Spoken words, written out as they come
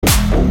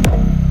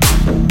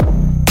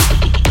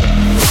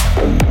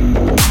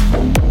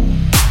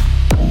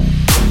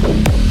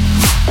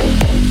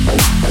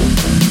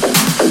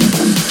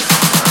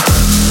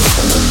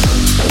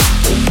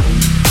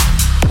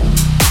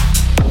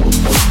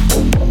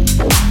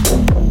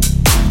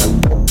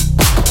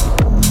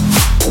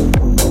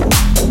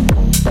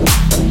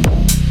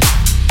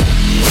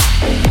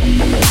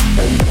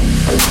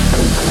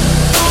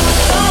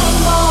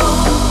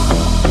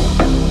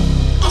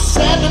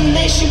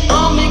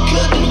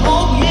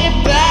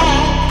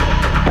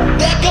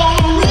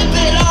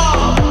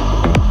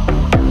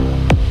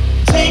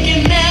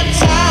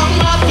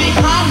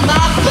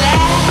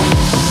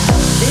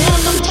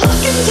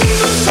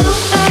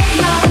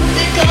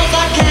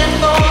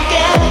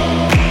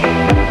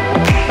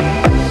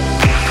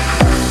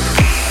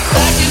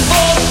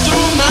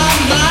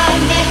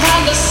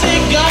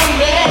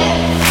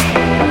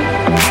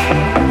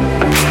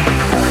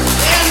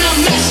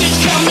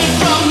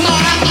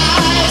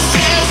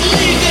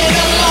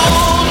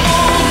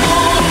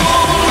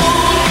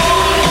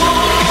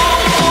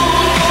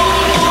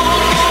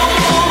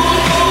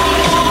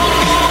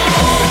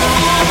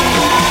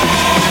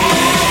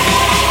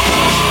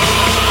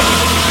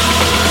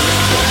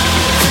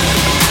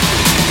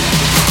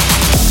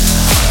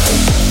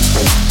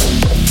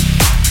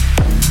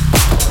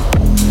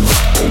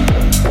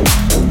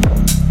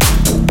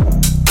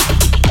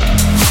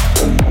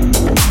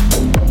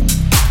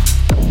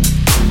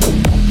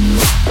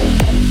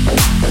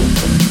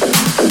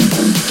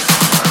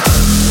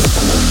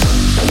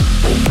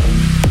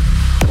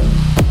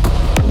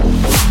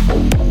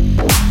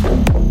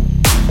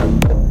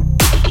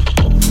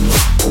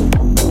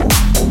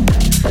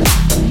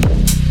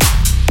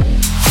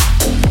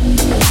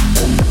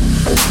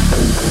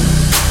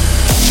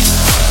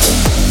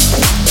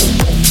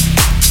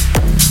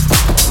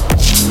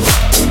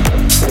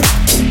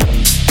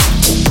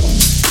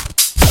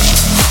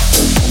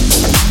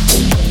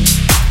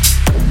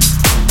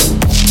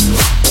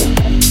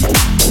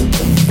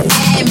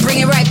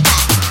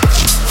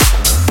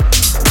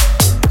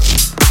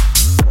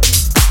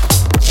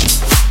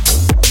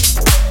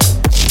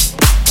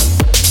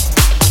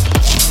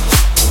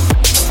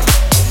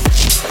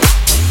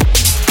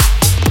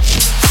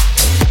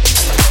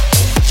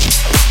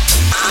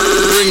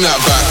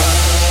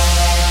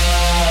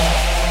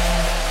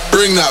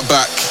bring that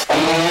back.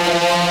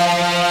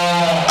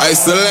 I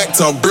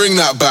selector, bring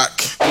that back.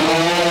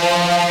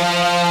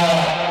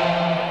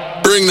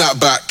 Bring that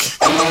back.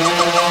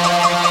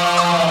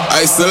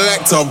 I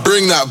selector,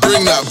 bring that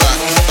back, back,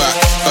 back,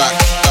 back,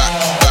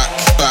 back,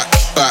 back,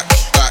 back,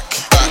 back,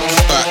 back,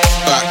 back,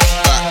 back.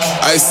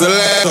 I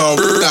selector,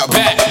 bring that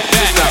back.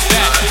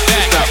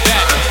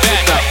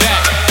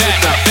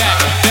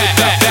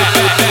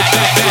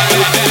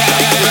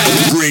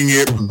 Bring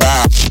it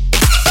back.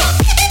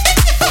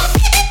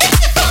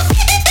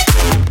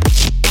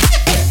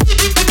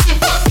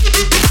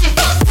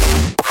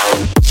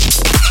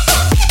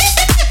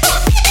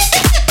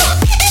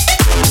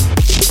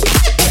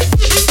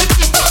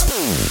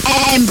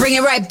 And bring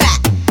it right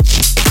back.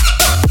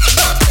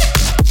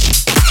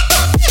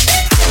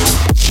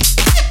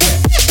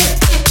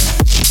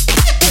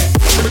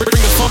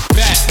 Bring the funk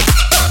back.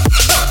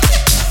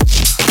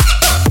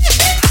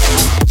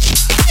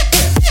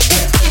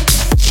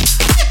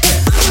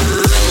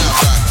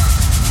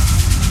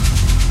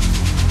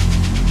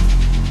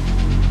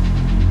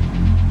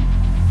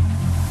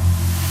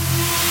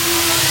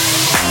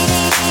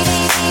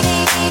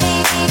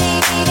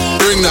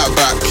 Bring that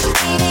back.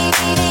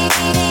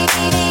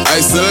 I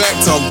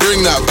selector,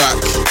 bring that back.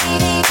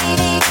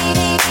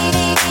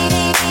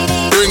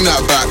 Bring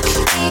that back.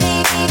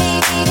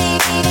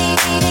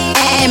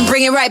 And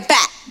bring it right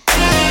back.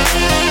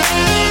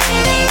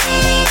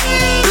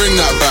 Bring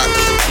that back.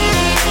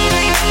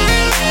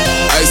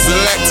 I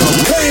selector,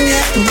 bring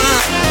it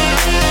back.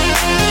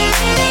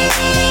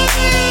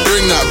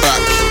 Bring that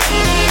back.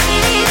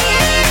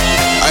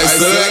 I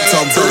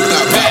selector, bring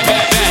that back.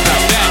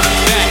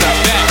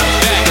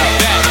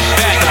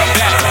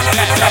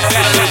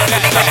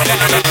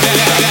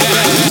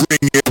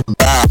 Bring it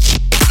back.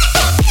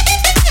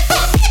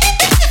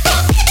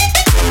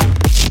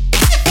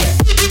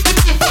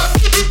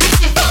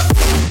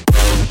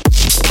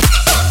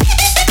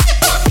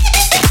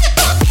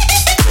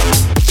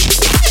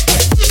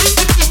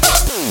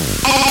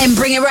 And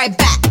bring it right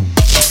back.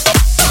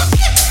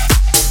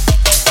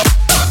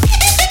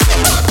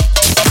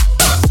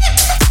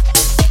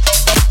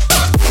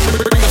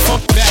 Bring the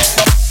funk back.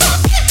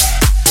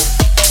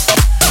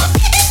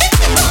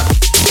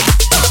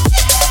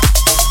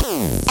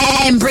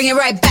 And bring it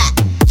right back.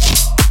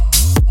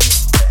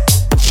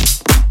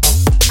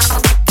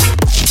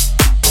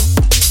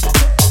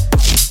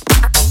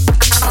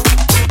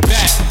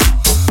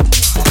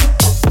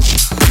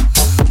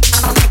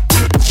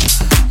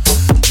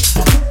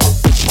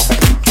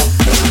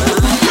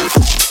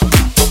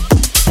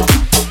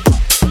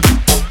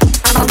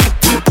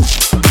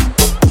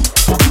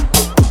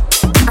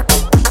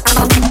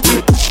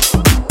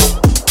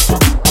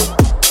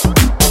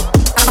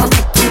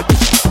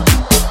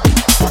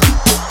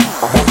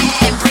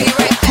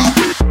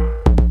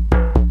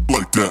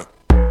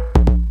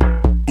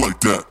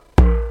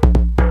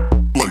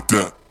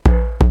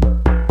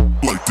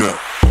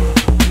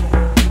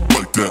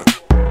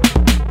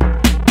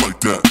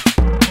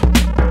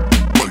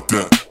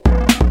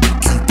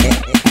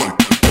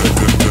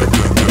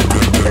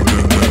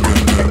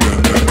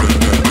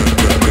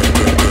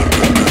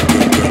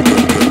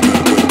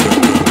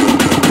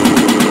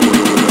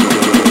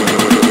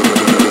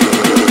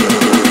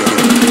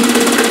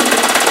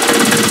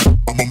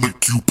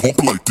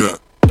 Pump like that.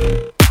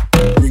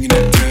 Bringing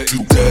it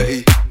dirty,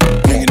 dirty.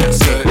 Bringing it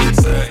dirty.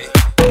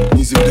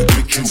 Music with a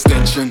quick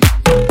extension.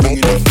 Bringing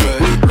it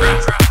 30.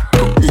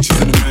 Got bitches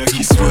in the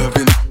murky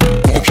swerving.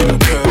 Looking all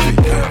curvy.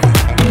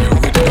 And you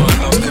already know I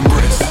love them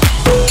breasts.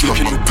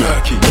 Looking all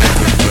perky.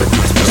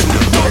 Pushing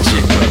the dodgy.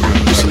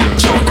 Pushing the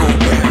charcoal.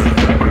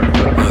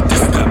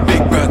 This is that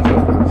big band.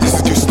 This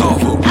is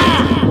Gustavo.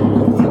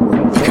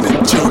 Look at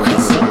them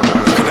jokers.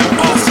 Look at that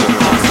awesome.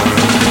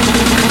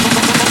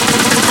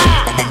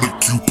 I'ma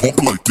make you pump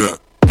like that.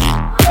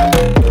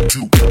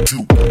 Two.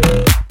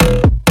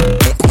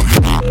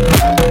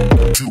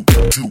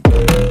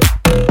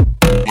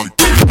 Like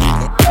that. Two.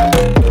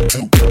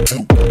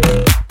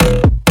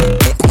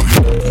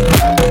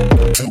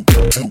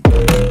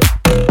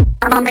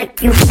 I'ma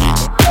make you.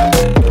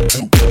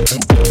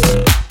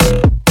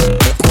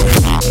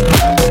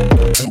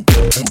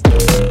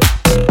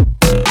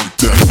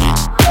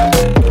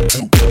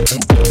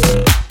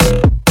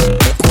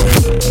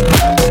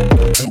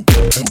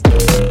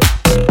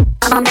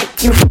 I'ma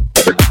make you.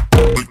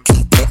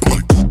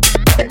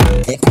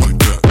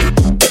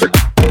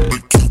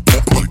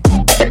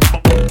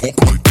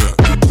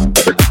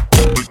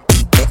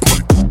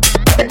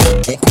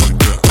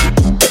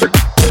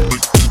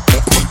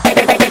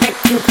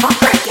 You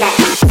pop like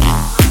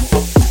that.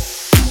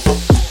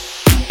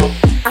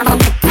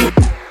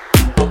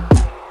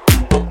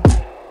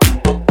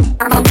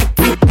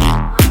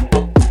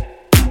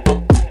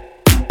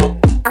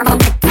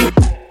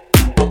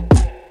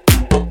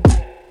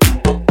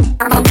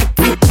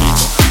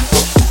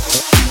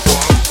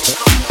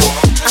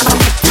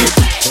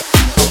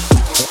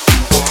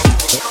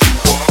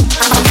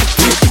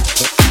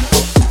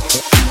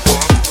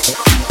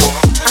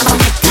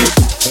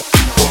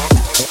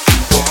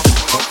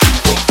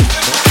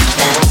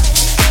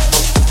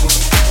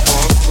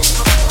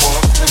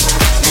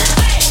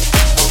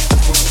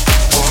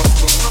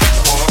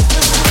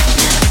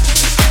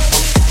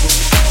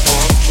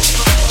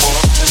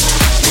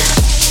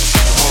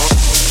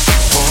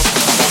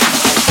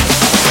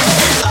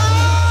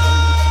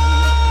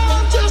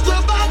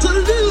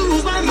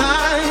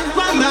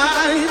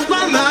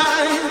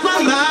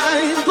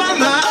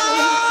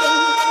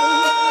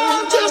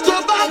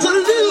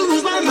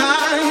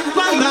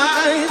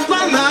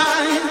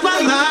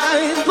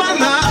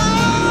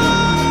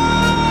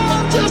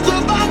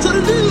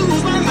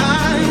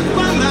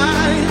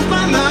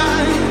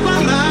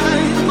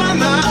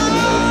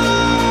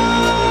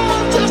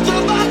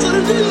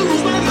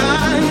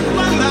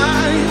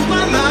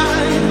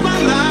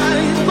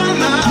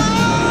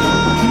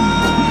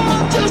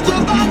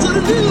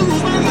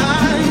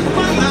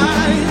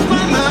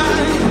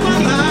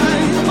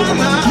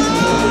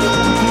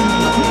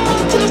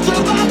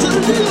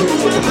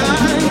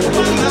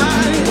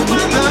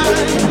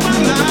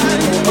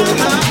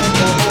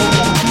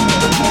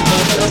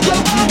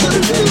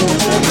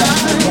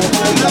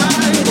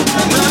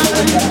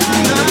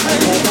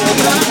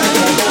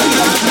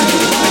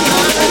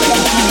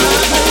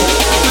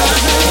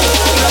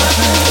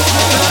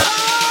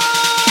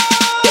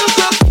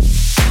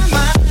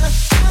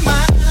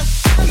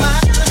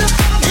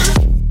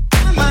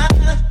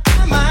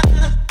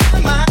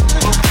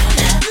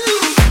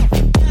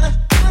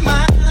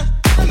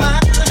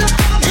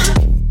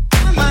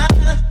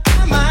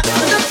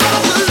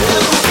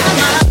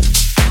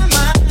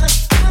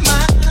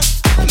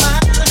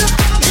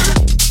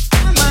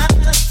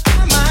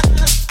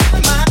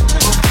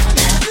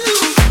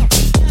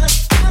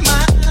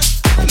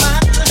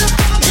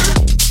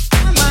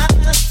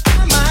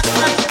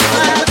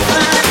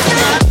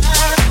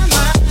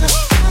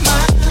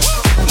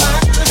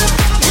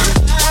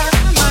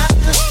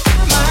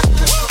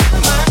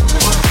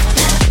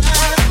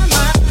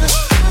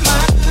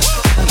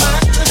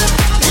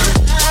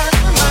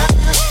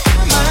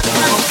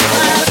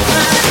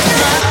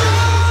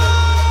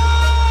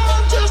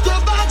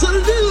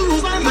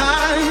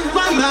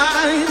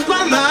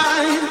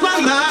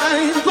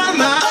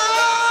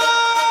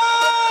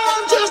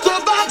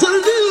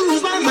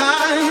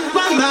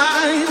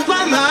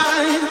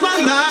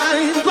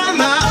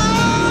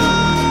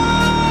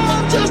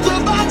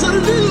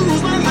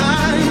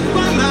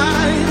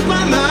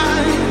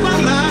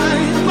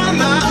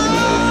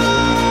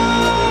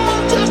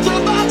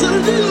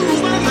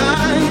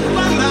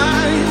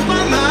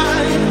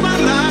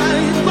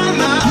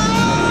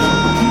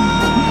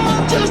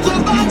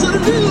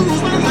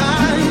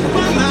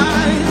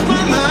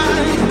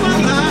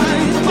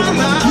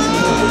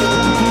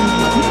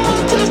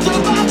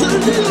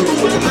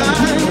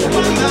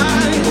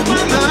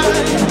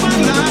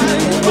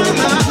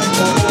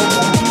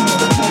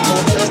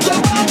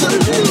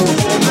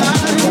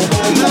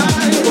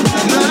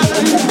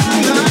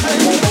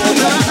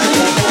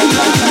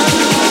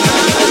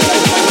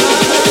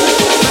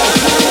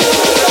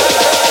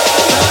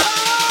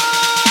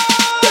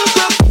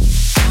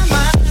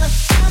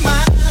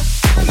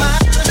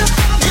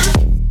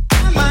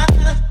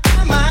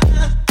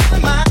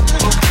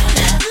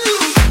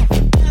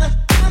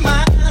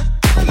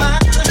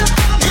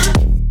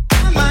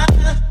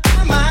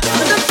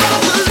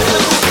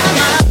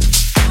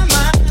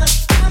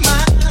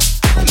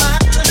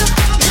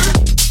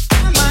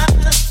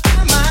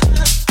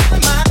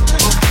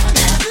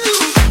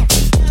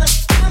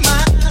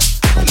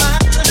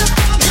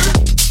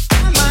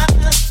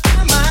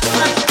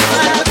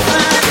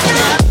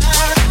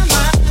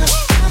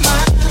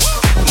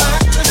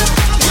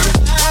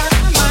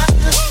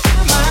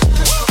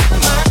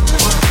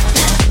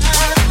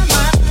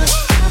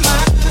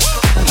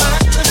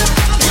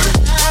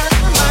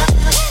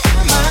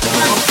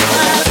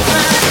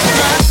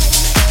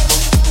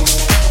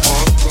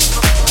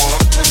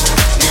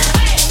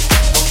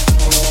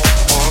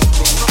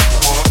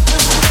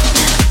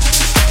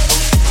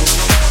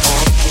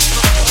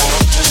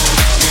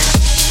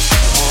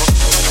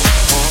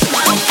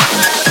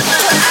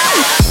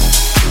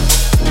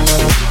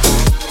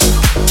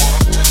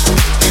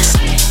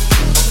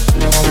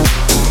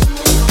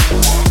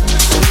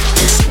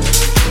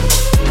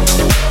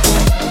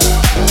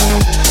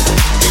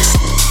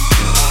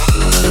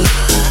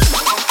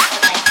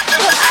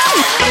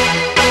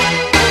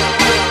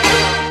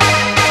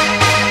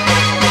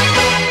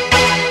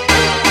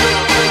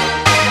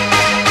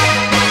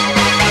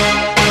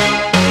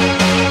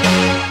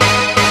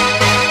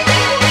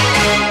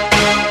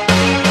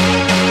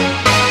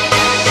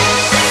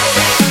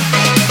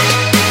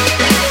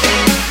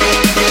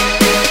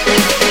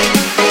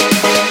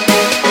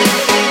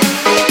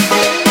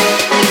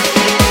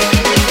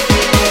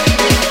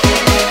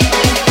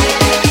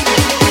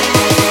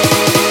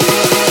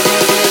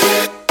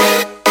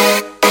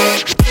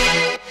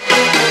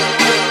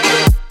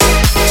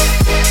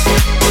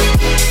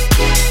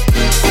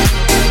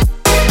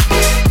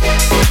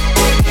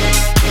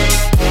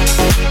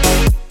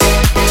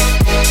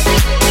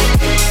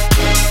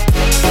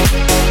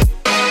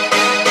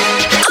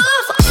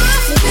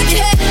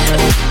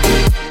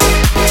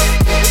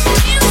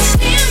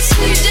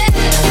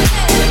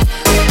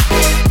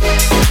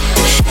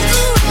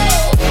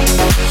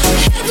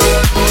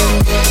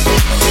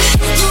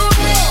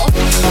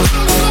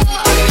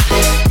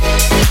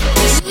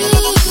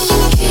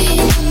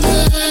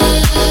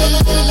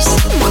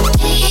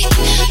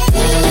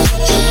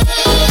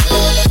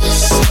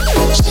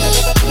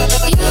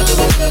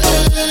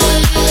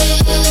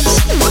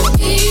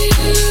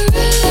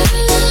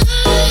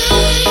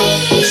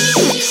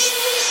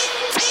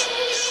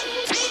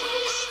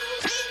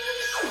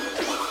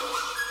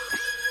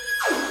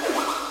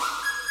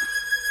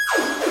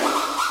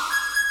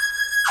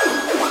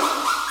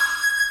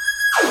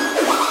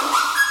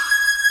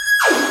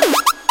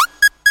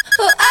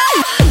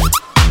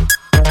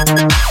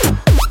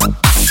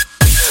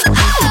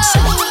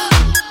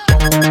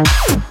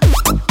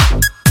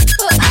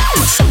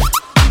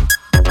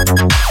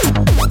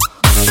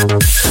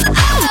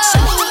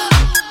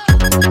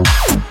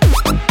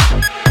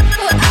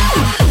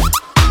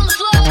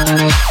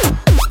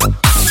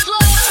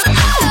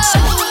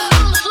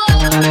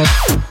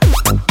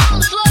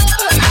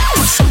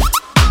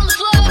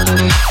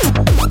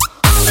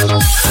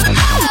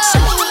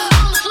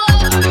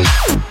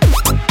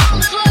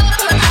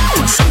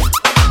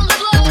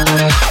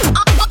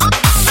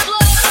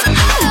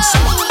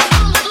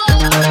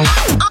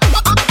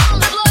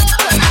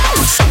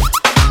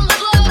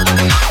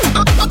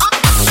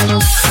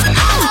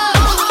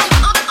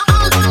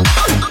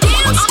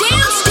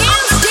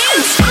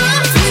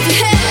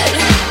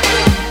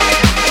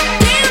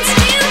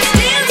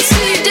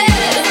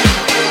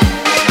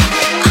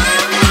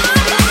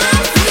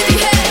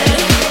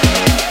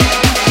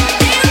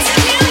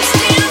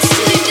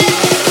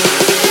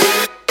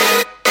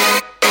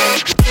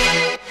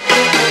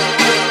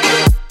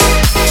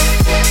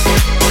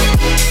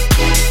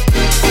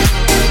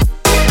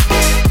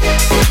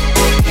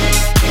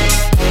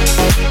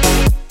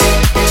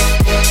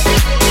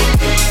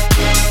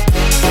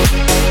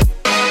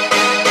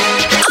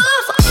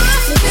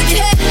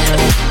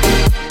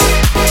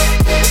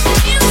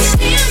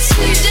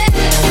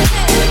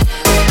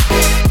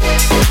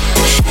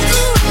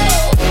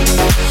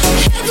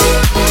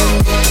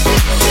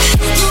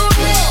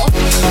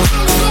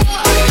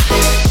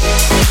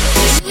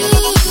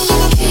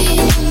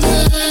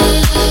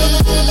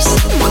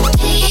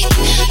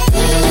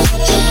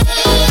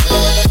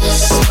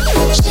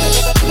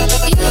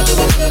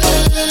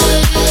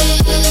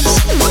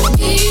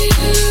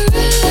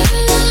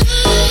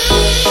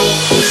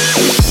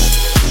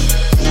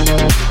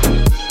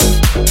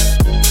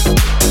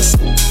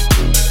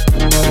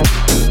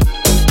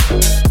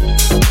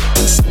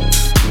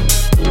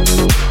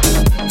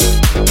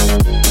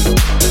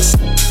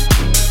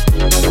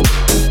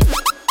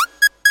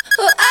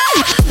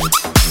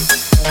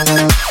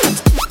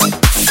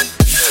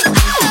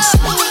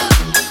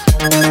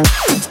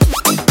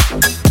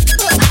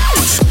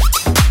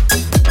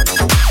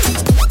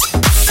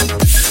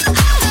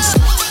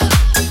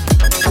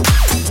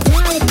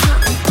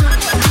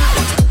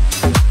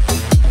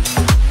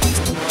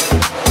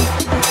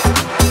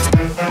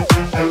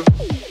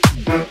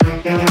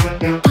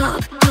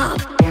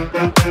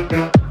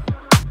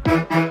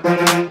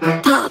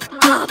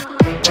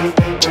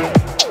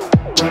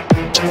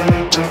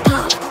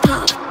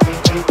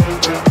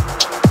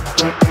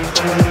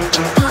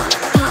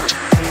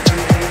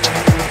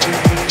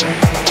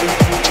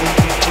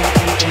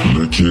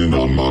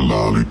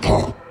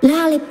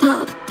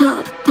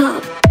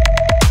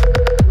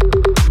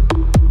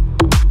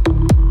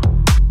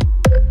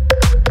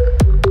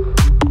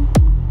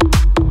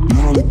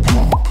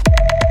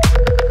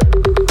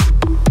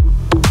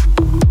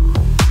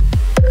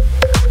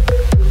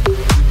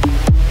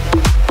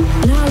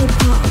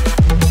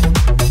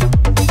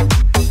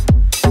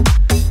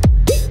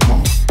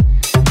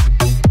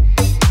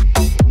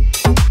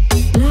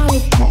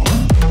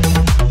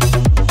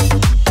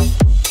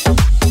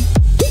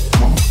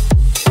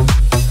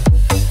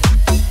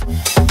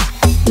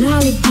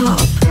 Lollipop.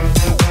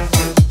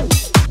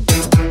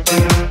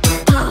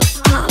 Pop,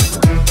 pop.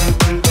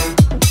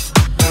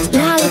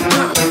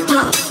 Lollipop,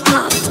 pop,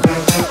 pop.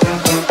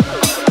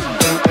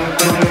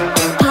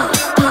 Pop,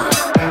 pop. Pop, pop.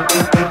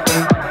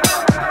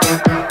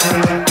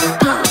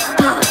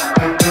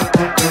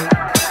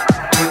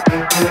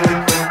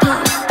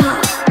 Pop, pop.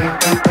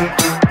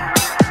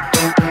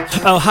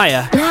 Oh,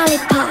 hiya.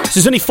 Lollipop. So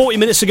it's only 40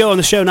 minutes to go on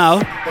the show now.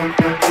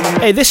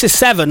 Hey, this is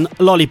 7,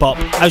 Lollipop.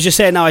 I was just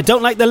saying now, I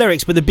don't like the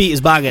lyrics, but the beat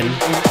is banging.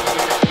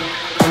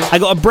 I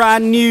got a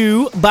brand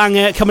new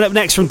banger coming up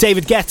next from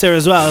David Guetta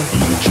as well.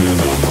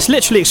 It's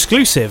literally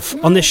exclusive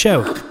on this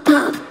show.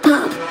 Pop,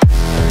 pop.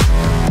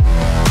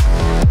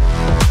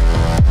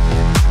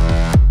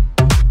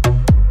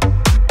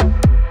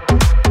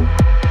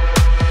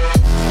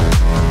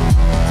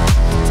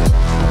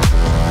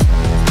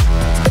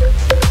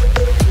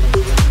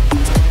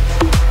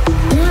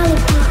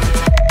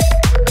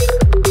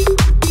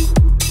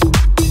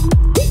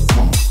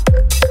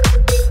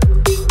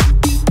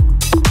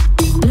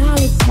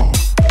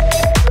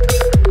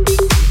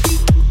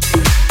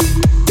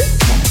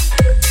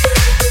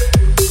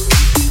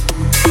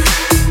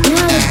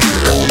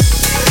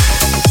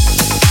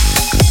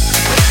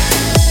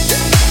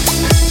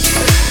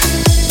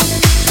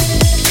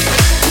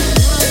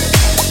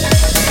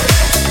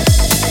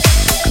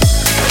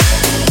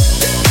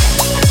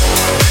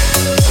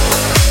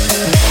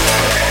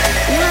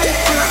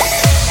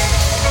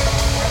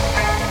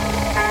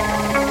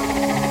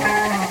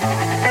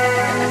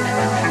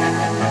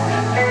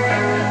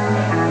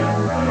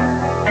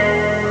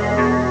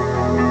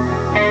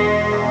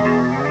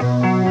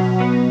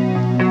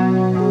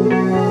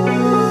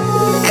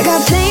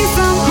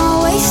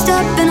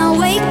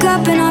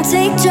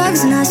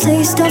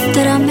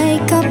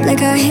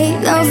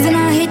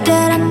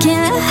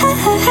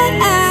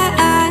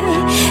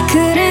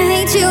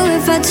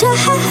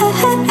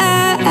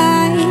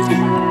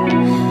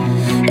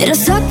 It'll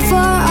suck for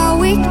a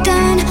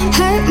weekend,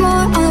 hurt more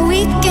on the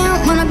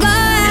weekend. Wanna go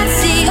out,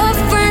 see your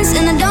friends,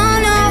 and I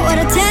don't know what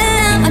to tell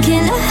them. I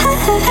can't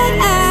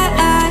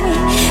lie,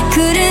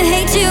 couldn't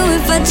hate you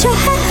if I tried.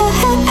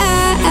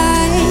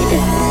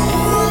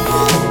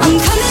 I'm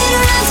coming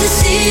around to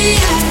see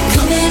ya,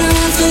 coming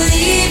around to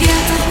leave ya.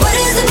 What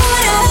is the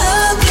point of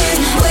hoping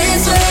when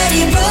it's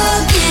already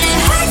broken? It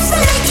hurts to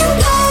let you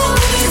go,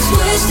 it's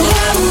worse to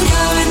hold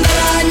on. But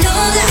I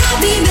know that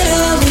I'll be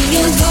better when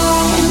you're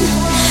gone.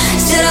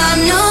 Said I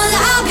know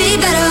that I'll be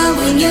better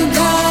when you're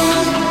gone.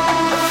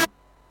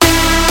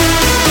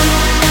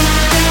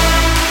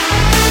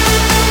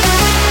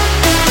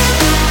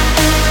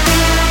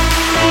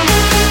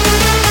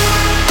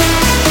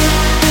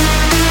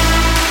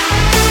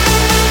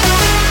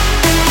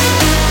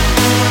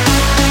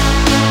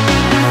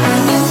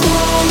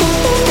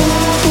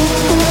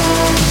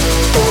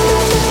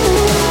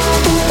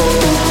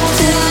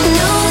 Said I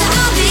know that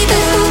I'll be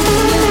better when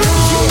you're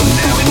gone.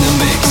 Now in the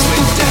mix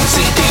with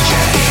DowsyDJ.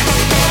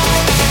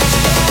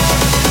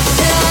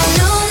 Said I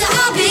know that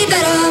I'll be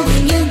better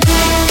when you're gone.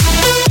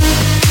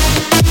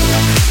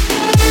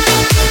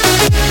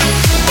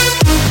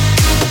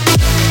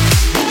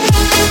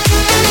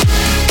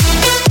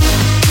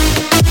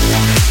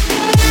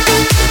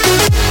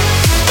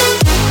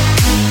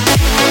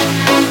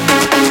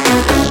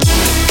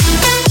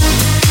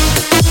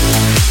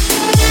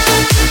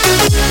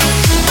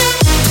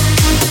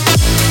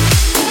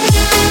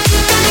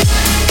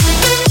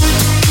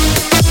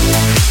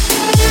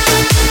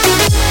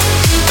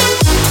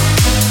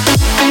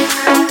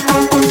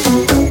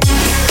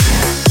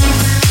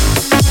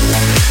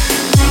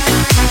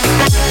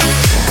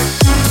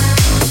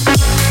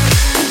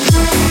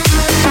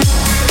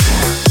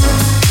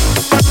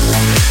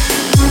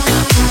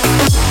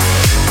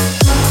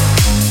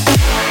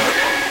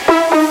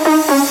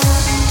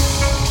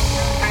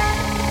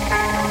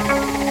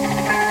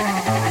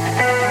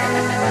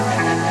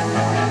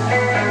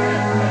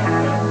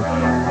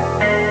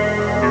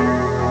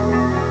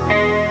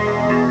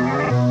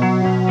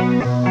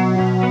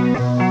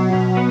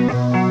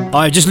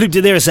 I just looped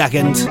it there a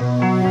second.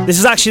 This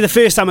is actually the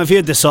first time I've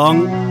heard this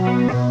song,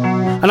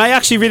 and I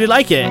actually really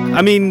like it.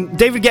 I mean,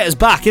 David Guetta's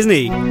back, isn't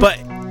he? But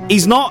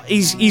he's not.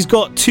 He's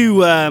got two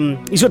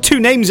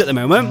names at the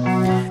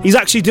moment. He's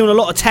actually doing a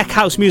lot of tech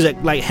house music,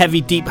 like heavy,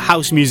 deep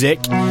house music,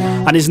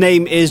 and his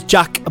name is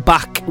Jack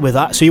Back with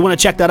that. So you want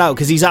to check that out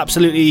because he's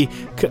absolutely,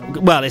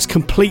 well, it's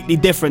completely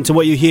different to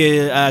what you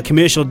hear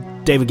commercial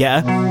David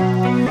Guetta.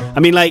 I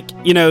mean, like,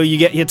 you know, you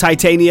get your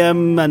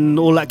Titanium and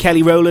all that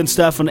Kelly Rowland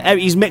stuff, and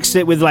he's mixed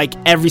it with like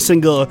every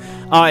single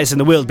artist in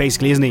the world,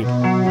 basically, isn't he?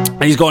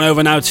 And he's gone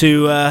over now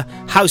to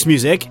house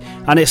music,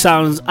 and it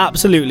sounds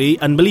absolutely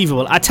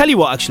unbelievable. I tell you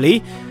what,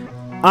 actually,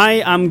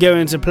 I am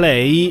going to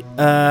play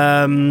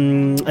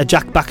a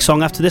Jack Back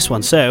song after this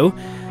one. So,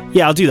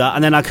 yeah, I'll do that,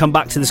 and then I'll come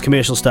back to this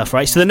commercial stuff,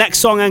 right? So the next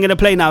song I'm going to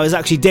play now is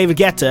actually David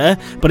Guetta,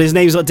 but his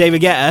name's not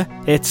David Guetta,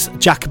 it's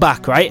Jack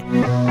Back, right?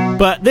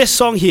 But this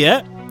song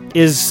here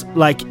is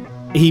like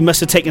he must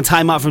have taken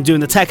time out from doing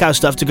the tech house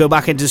stuff to go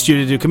back into the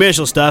studio to do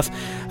commercial stuff.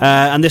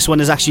 And this one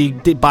is actually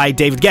by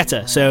David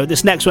Guetta. So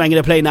this next one I'm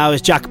going to play now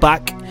is Jack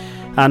Back.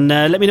 And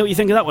let me know what you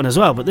think of that one as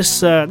well. But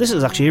this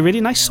is actually a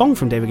really nice song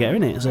from David Guetta,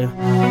 isn't it? So,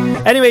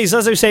 anyways,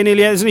 as I was saying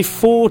earlier, there's only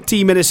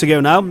 40 minutes to go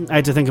now. I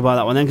had to think about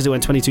that one then because it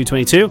went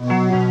 22:22.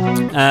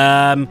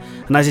 And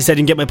as I said,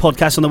 you can get my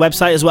podcast on the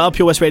website as well,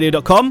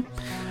 purewestradio.com.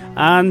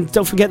 And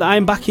don't forget that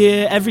I'm back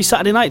here every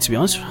Saturday night, to be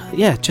honest.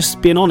 Yeah,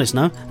 just being honest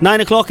now.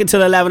 9 o'clock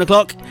until 11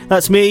 o'clock.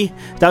 That's me,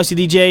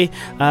 DowsyDJ.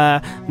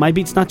 My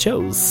beats,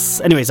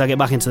 Nachos. Anyways, I'll get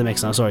back into the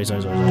mix now. Sorry. So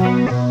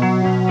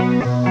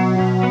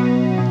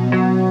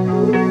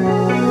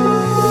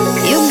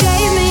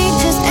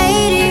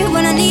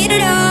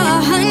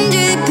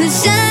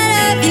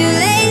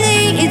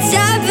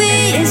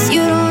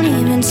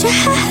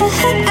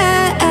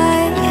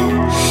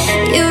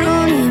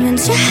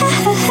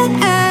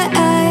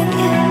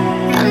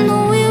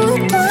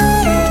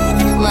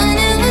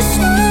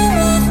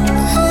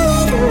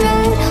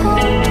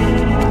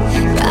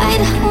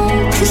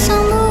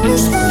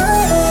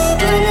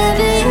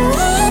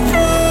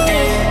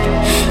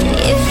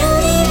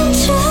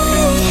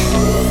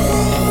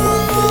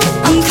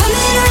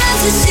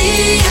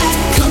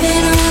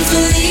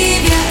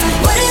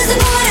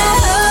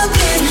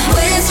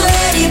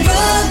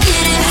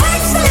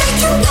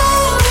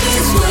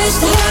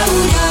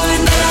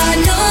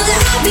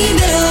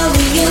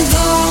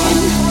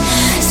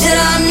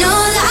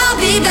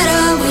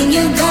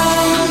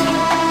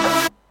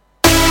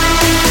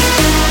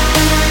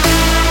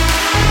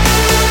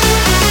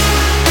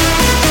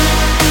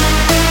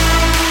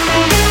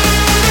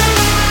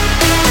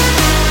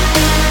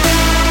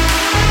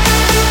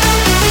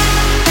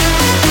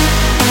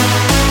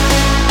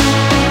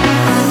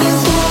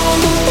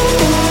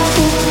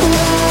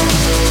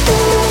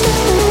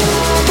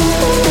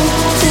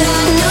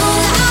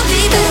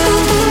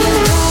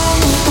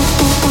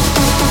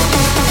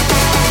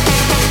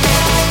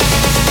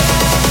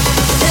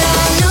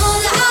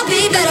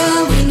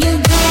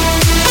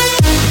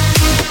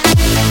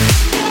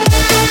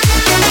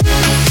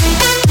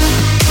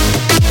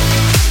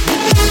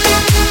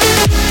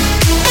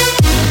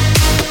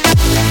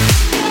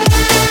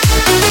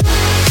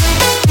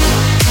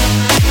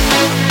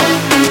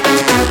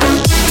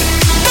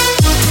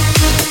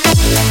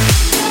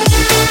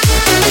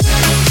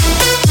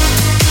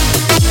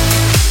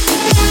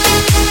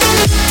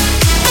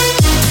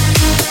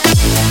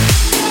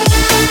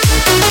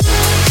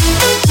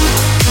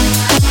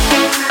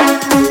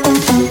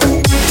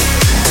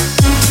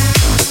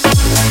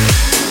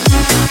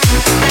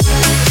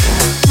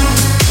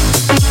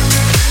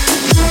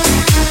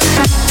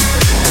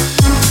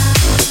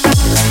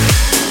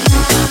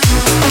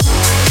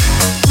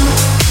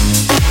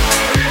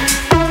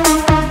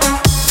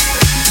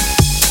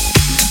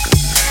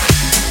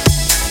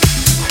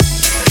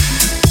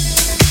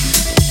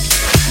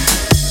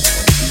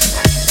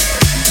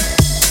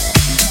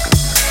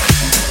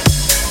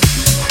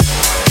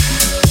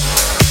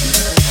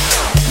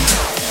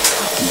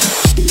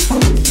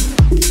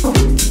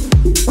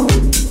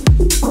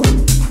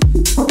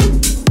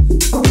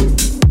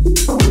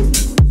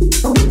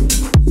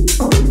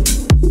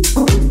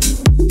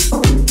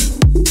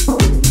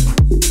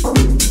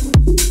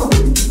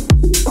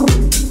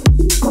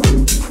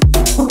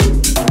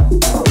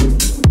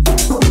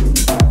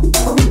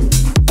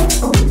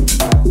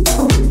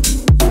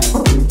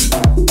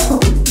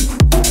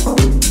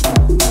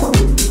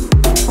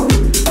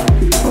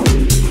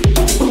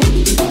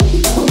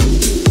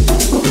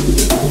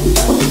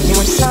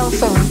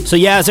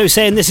yeah, as I was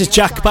saying, this is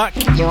Jack Back,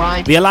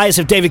 the Elias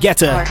of David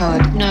Guetta.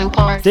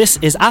 This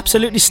is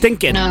absolutely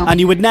stinking, and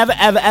you would never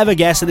ever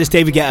guess that it's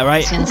David Guetta,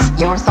 right?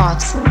 Your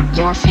thoughts,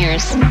 your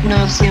fears,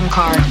 no SIM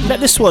card. Let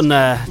this one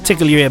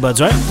tickle your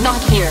earbuds, right?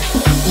 Not here.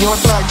 Your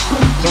blood,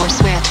 your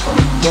sweat,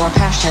 your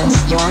passions,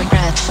 your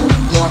regrets,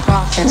 your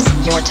profits,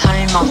 your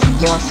time off,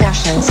 your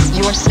fashions,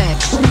 your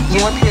sex,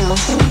 your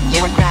pills,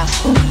 your graph,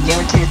 your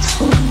tits,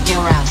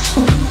 your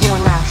ass, your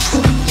laughs,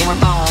 your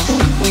balls.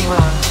 We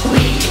run.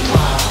 We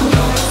love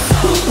your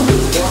soul,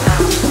 your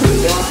house,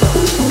 your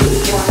home,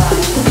 your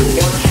life,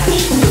 your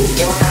cash,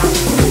 your house,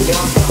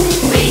 your phone.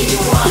 We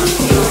want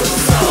your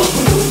soul,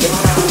 your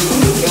house,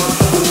 your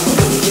home,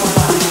 your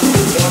life,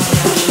 your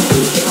cash,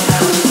 your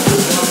house,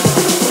 your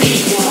phone. We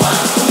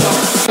want your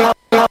soul.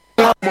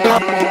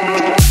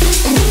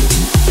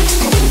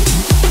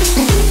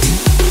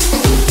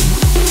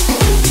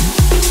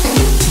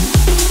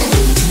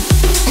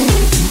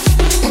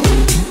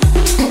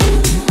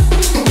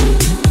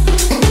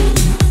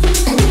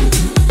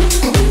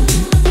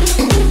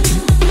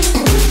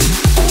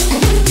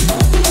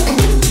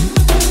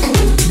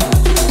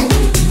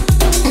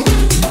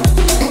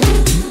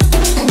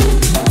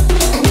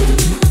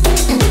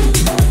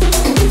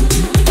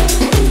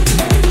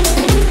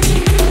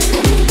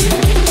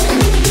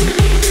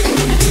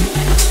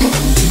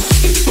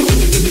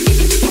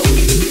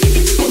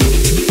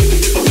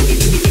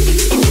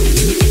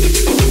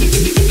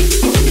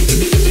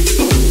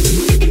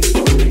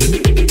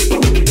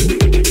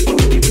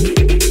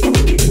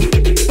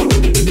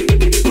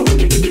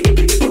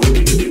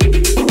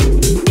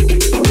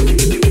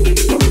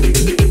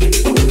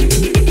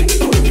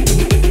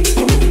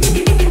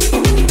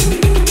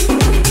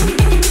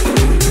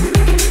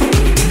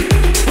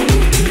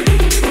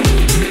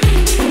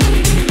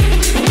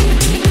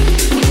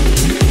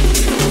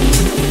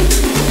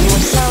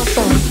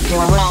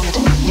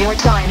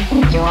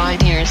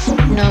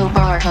 no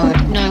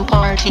barcode, no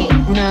party,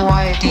 no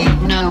ID,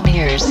 no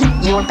beers.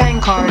 Your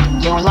bank card,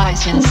 your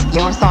license,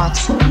 your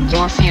thoughts,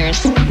 your fears.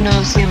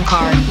 No SIM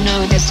card,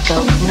 no disco,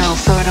 no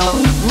photo,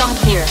 not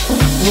here.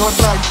 Your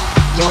blood,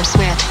 your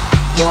sweat,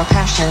 your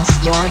passions,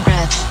 your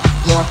regrets,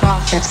 your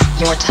profits,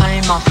 your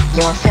time off,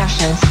 your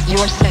fashions,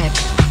 your sex,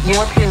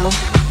 your proof,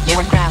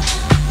 your graph,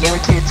 your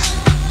tits,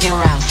 your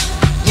ass,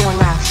 your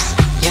laughs,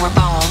 your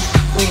balls.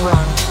 We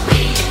want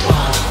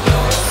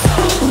your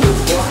soul,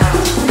 your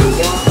house,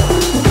 your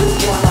food,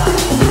 your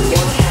life,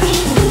 your cash,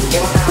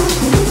 your house,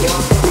 your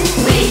food.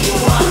 We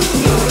want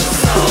your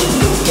soul,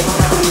 your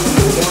house,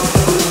 your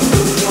food,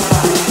 your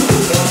life,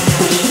 your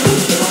cash,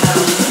 your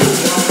house,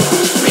 your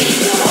food. We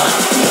want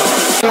your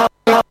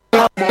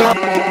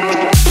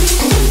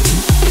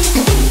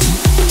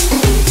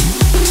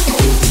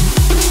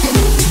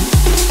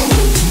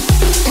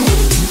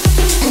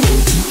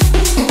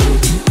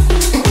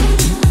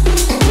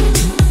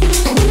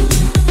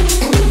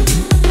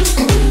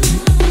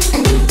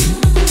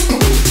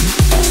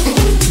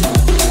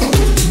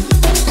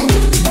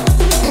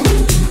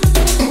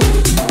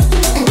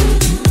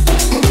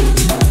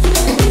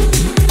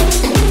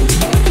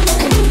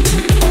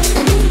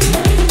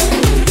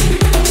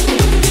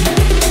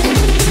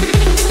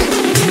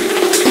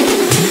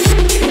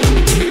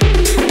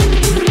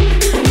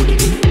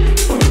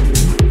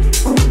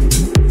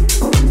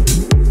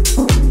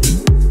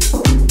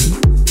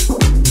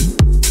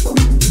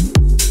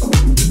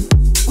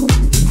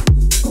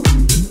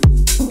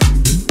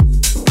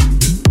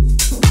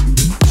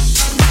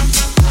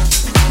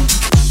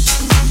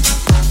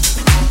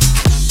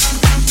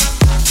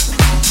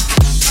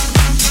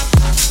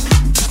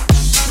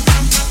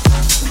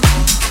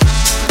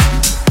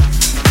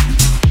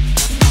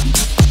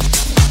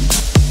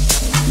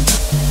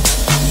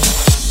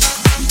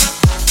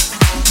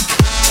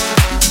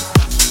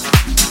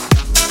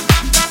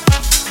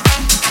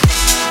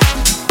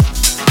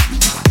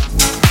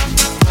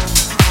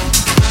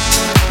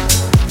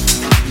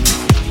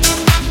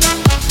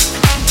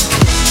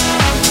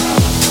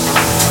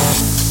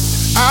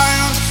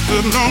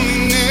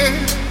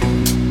loneliness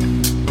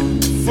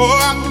before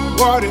I knew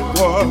what it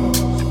was.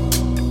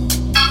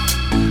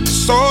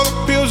 Saw the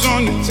pills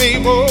on the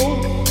table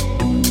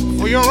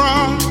for your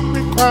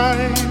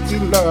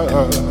unrequited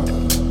love.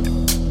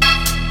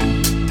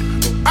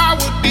 I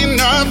would be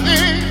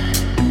nothing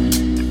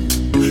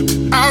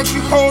without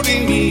you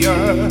holding me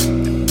up.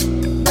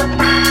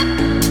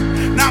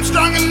 Now I'm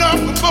strong enough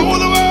for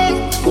both of us,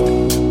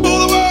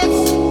 both of us,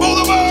 both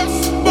of us,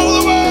 both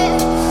of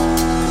us.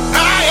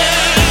 I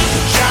am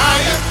a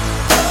giant.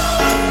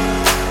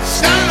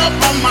 Stand up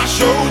on my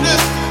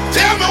shoulders.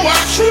 Tell me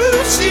what you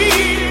see.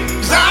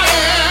 'Cause I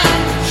am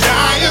a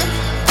giant.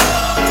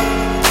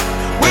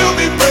 We'll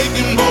be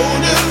breaking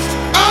boulders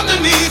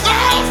underneath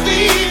our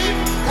feet.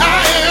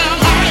 I am,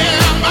 I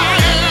am, I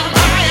am,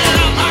 I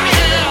am, I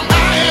am,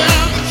 I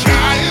am a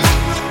giant.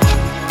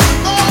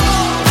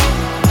 Oh,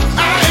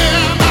 I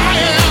am, I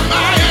am,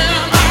 I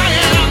am, I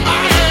am,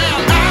 I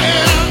am, I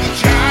am a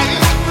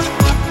giant.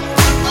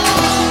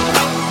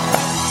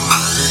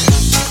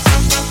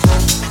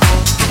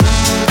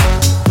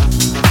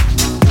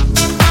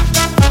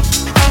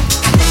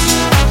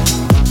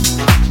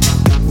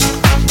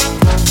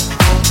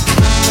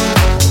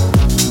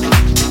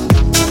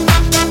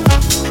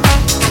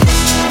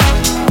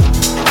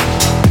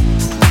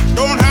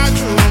 Don't hide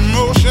your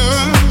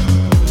emotions.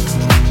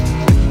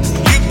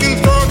 You can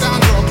throw down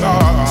your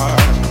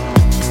guard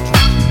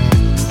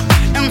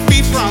and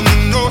feed from the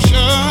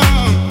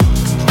notion.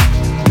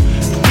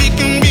 We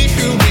can be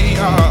who we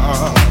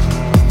are.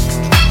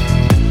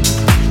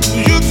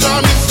 You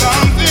taught me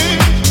something,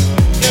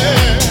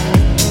 yeah.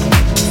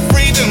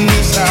 Freedom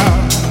is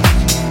out.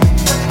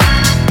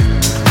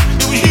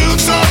 It was you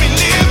taught me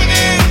living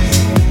it.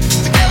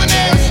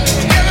 Togetherness,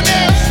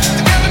 togetherness,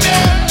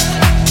 togetherness.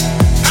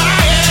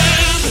 I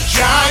am a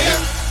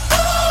giant.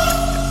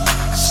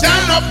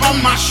 Stand up on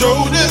my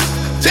shoulders.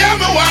 Tell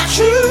me what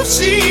you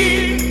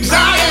see. 'Cause I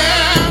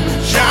am a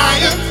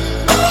giant.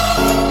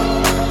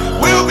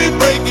 We'll be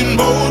breaking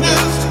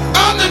boulders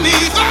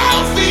underneath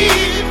our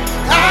feet.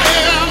 I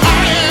am,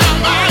 I am,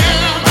 I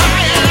am,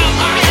 I am,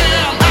 I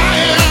am, I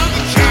am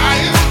a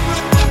giant.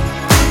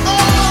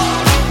 Oh,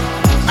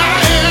 I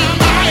am,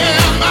 I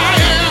am, I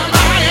am,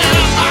 I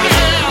am, I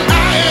am,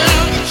 I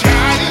am a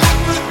giant.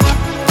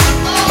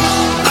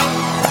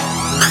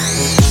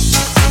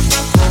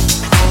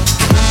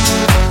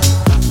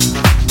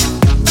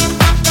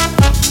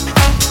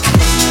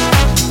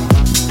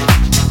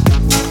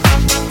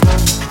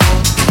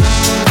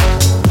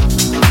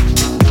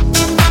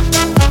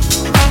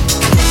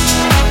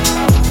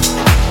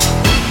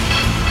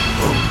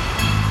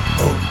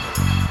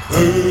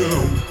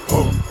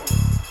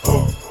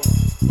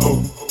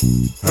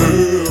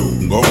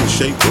 I'm gonna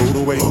shake, roll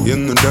away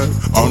in the dirt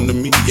under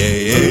me,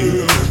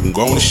 yeah. I'm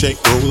gonna shake,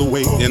 roll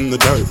away in the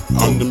dirt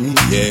under me,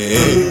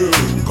 yeah.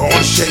 I'm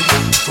gonna shake,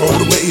 throw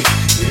it away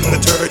in the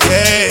dirt,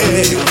 yeah.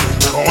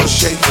 I'm gonna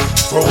shake,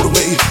 throw it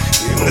away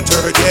in the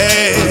dirt,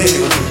 yeah.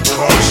 I'm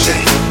gonna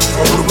shake,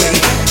 throw it away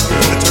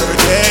in the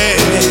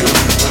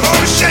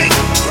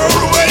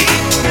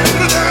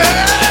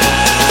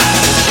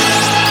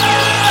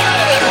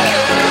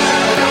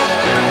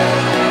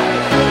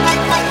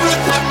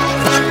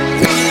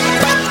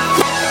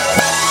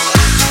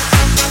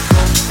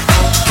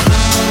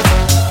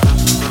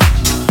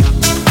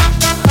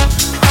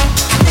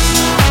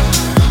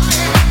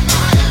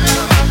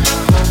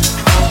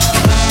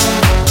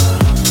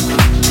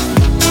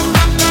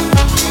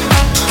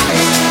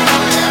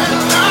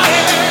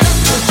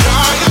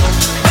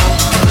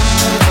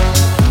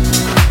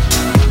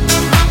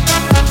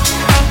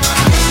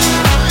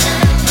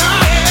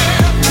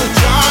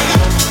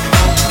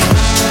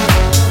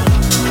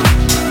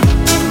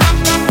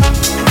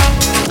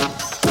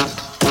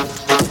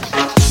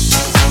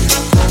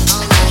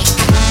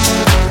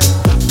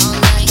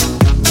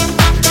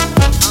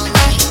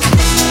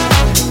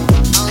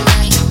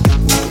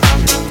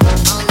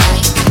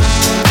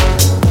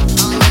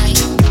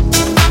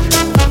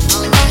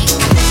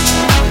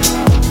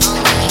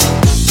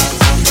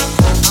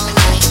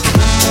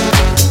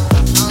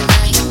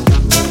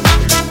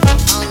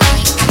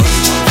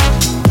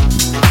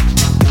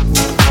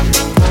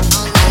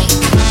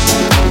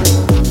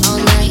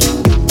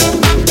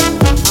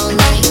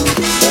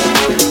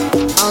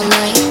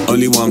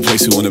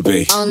place we wanna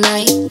be. All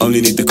night,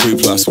 Only need the crew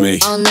plus me.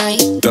 all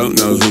night, Don't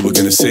know who we're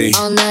gonna see,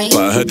 all night,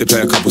 but I heard they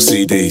play a couple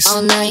CDs.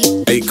 all night,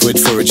 £8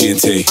 for a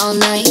G&T. all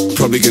night,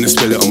 Probably gonna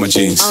spill it on my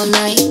jeans. all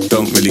night,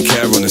 Don't really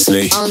care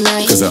honestly, all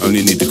night, cause I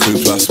only need the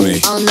crew plus me.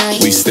 all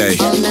night, We stay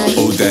all night,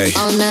 all day.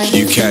 all night,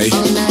 UK,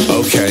 all night,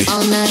 okay,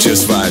 all night,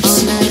 just vibes.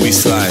 all night, We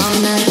slide all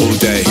night, all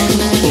day,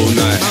 all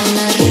night,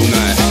 all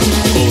night,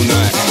 all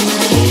night,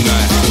 all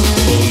night,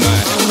 all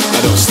night. I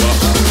don't stop,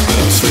 I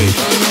don't sleep,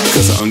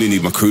 cause I only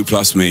need my crew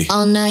plus me.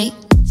 all night,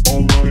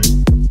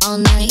 all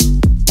night,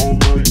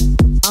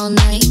 all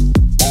night,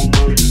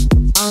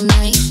 all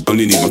night,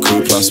 Only need my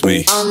crew plus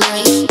me. all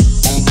night,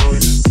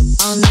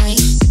 all night,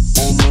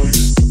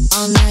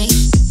 all night,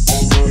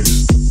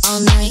 all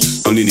night,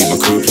 Only need my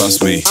crew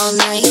plus me. all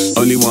night,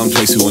 Only one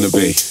place we wanna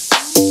be.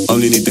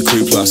 Only need the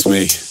crew plus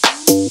me.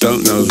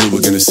 Don't know who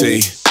we're gonna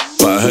see,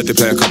 but I heard they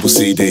play a couple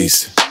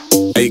CDs.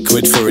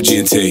 £8 for a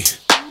G&T.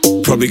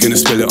 Probably gonna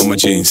spill it on my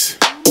jeans.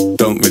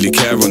 Don't really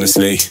care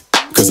honestly,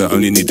 cause I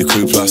only need the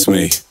crew plus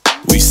me.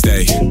 We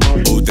stay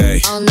all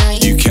day. all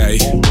night, UK,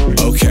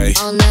 okay,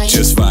 all night,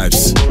 just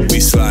vibes. We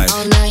slide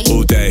all night,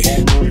 all day,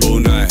 all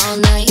night, all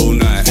night, all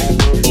night,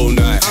 all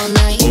night, all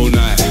night, all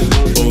night,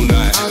 all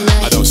night. all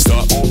night, I don't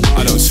stop,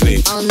 I don't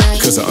sleep, all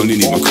night, cause I only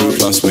need my crew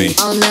plus me.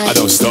 all night, I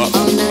don't stop,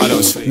 I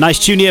don't sleep. Nice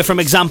tune here from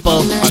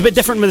Example. It's a bit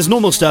different with his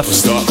normal stuff.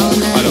 Stop,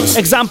 I don't sleep.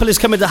 Example is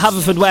coming to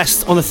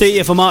Haverfordwest on the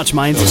 30th of March,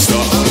 mind.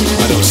 Stop,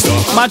 I don't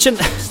stop. Imagine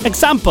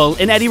Example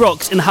in Eddie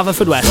Rocks in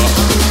Haverfordwest.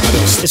 I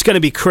don't stop. It's going to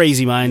be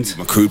crazy, mind.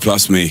 My crew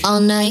plus me. all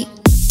night,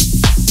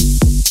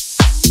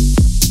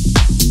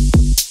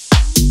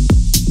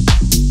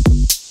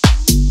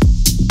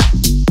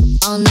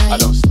 all night, I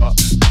don't stop,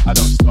 I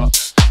don't stop,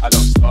 I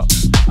don't stop,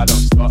 I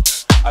don't stop,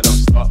 I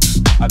don't stop,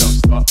 I don't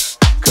stop,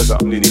 cause I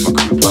only need my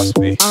crew plus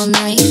me. all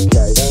night, UK,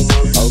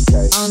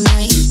 okay, all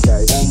night, UK,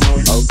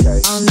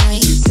 okay, all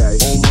night, UK,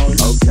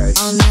 okay,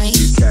 all night,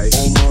 UK,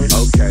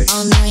 okay,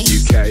 all night,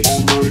 UK,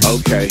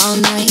 okay, all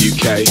night,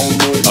 UK,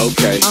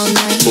 okay, all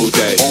night, all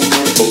day,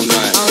 all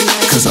night, all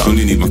night, cause I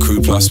only need my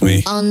crew plus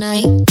me. all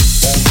night, all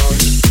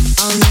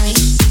night,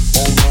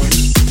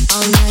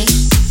 all night,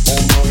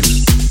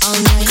 all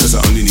night, Cause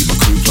I only need my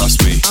crew plus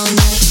me. all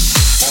night,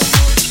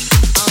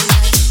 all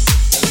night,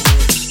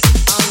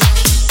 all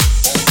night,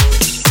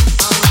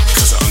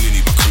 Cause I only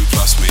need my crew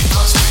plus me.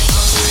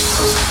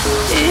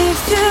 If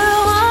you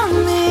want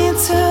me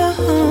to,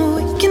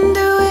 we can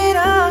do it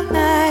all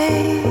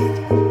night.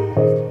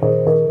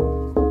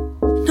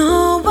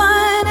 No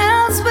one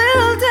else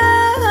will do,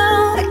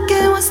 like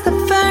it was the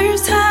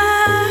first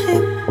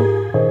time.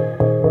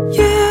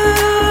 You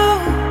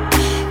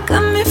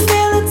got me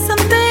feeling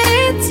something,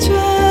 it's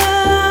true.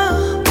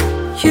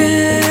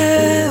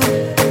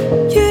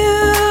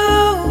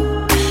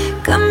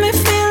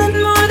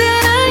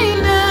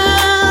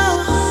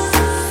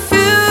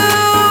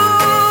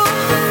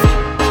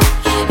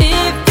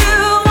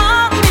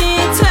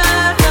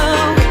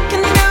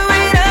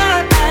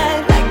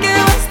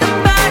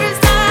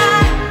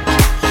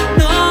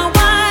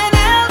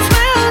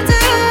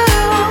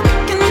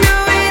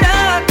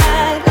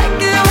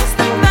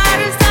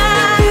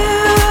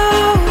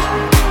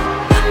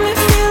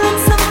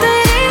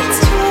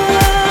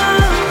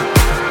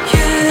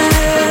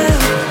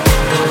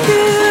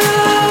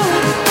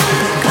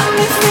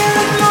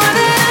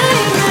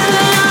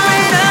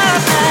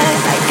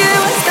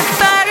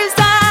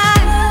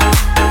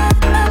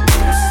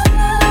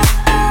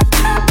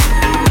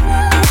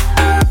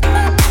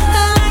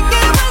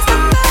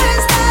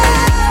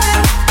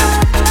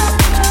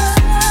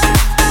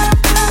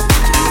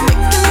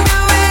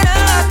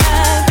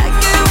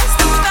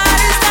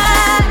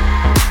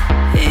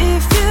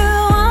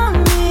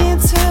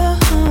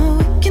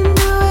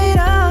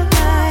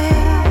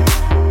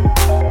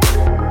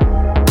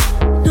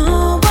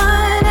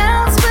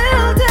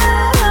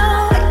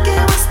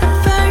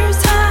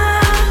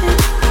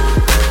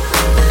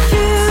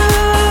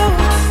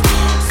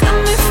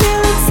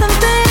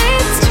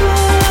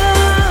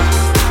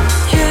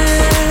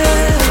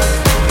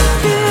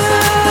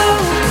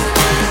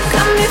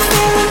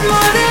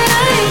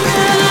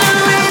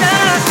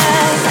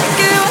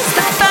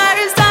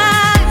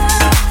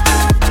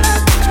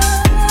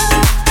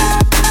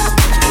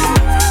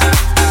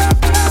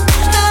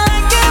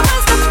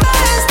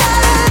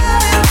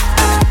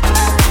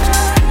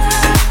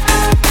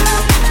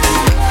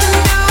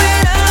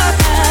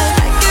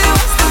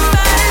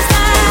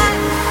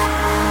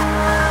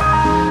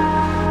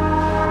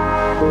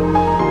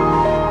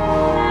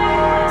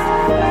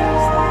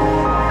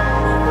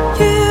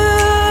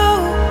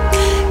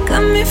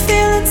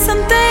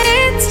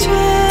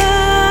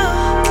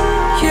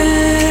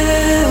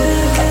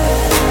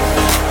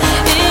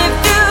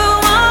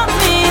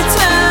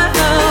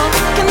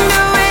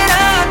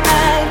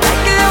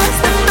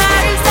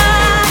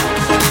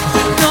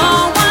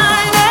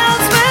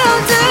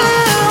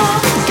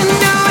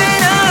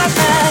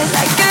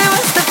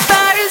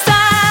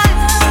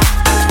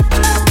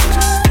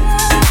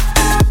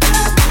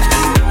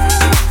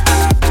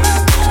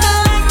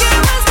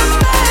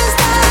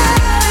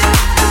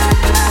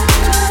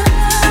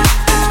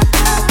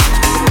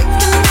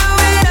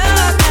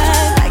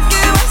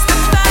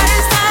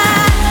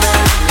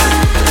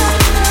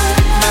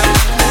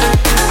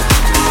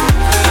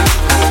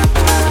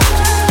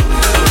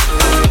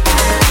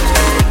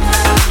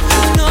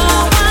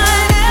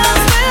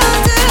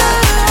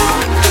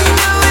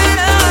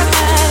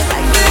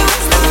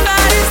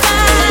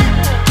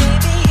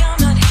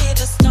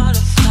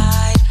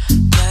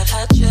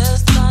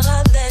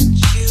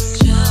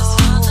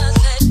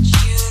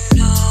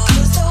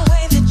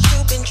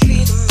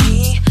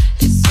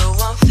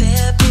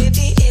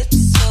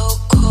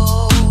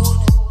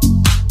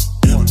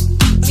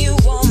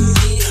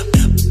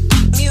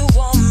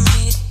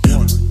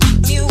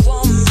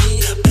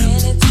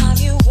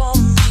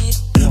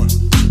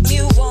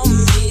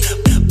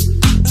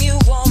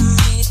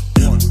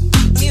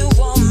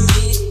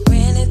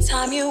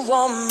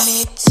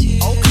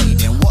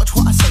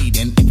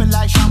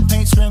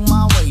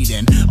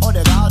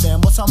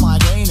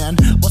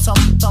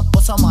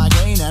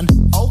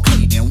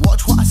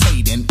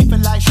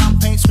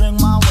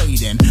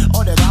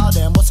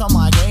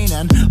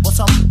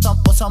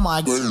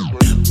 my girl.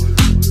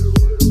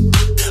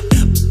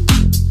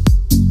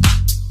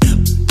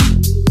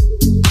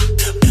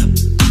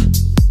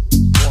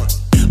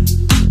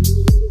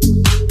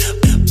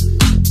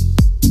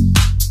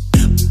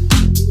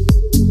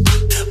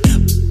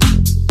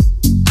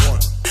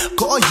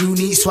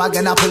 Unique swag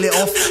and I pull it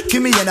off.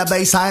 Give me in a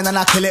baseline and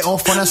I kill it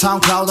off. On a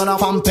SoundCloud, on a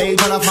fan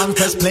page, on a fan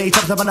press play.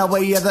 Top them on the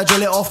way, yeah, they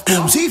drill it off.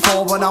 Boom,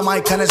 C4 on a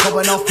mic and it's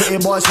going off.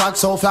 Pretty boy swag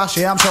so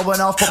flashy, I'm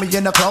showing off. Put me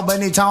in the club,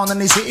 any town,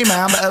 any city,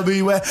 man, better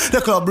beware. The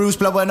club Bruce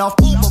blowing off.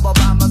 Boom, boom,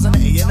 bam, as an A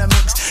in a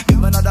mix.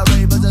 Give another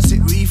ravers a sick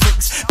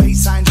refix.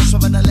 Baseline just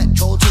with an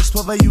electro twist.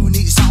 With a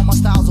unique sound, my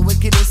style's the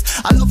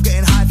wickedest. I love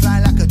getting high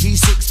flying like a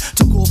G6.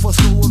 Took off for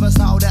school with a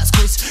style that's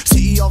Chris.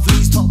 City of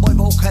Leeds, top boy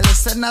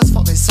vocalist. And that's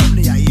fucking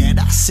insomnia, yeah,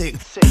 that's sick.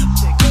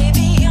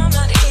 Baby, I'm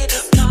not here to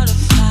start a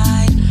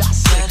fight, but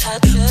I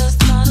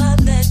just wanna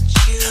let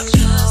you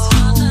know.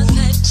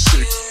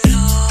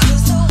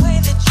 Cause the way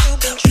that you've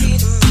been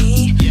treating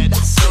me,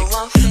 it's so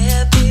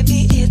unfair,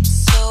 baby, it's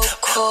so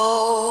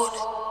cold.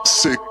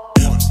 Sick.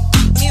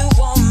 You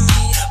want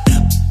me,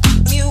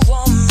 you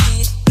want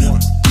me,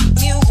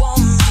 you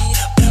want me,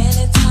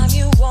 anytime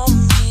you want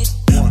me,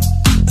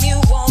 you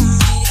want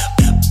me,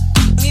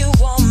 you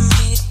want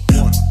me,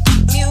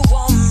 you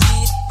want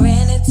me,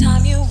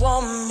 anytime you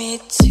want me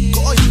to.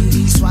 Got a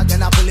unique swag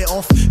and I pull it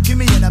off. Give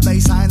me in a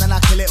baseline and I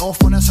kill it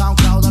off. On a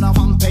SoundCloud, on a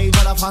fan page,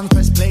 on a fan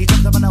press play.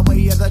 Top them on the way,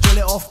 yeah, they drill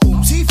it off.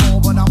 Boom,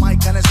 C4 on a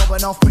mic and it's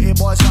going off. Pretty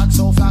boy swag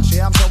so flashy,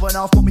 I'm showing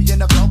off. Put me in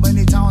the club,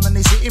 any town,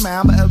 any city,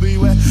 man, better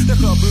beware. The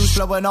club Bruce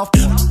blowing off.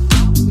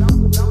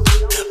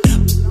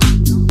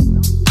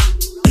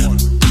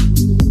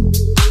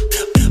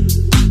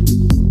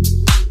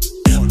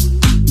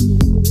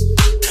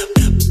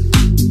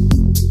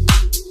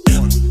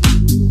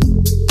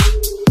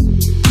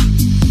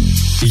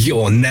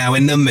 You're now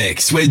in the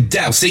mix with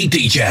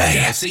DowsyDJ.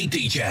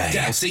 DowsyDJ.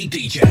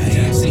 DowsyDJ.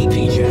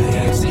 DowsyDJ.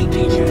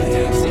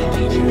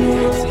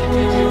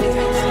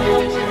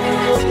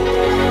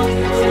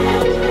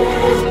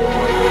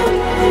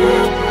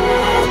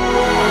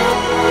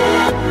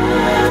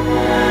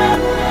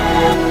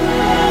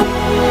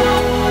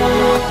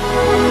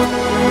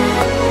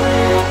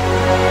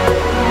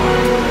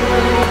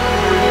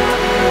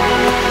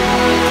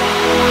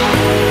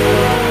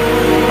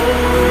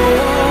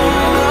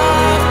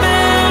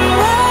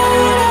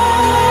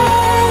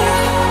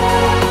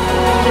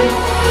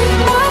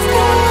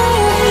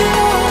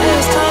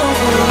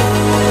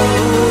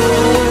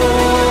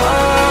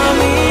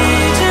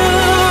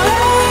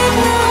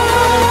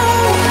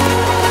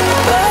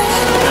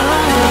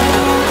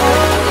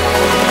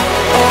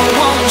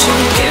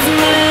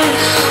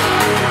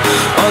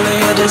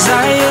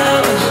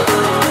 Desire,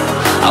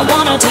 I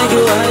wanna take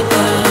you right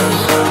there.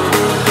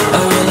 I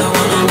really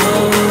wanna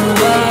know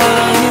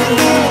why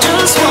you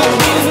just won't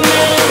give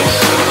me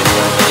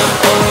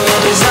all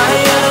your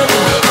desire.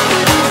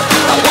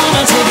 I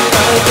wanna take you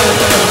right there.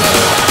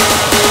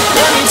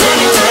 Let me take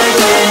you right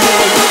there.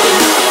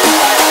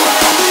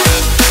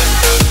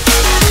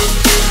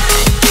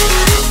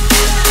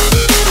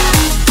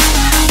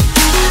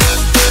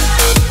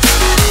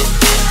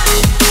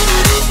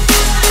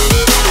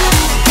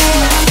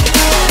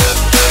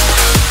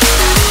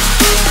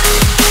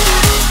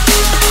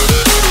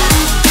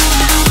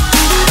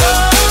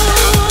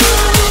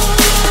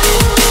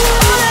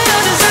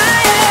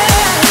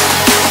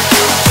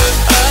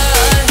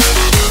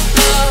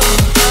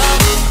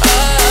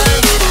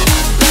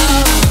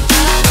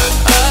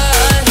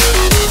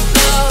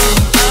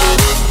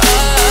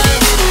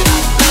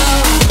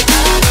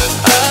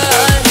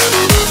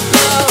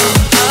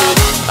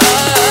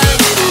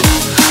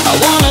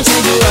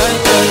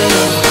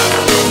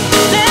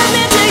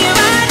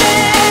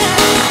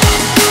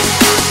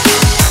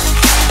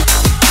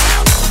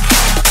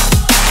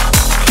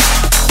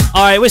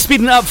 Alright, we're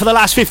speeding it up for the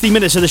last 15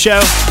 minutes of the show.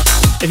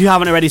 If you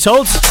haven't already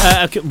told.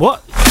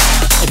 What?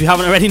 If you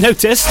haven't already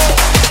noticed.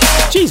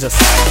 Jesus.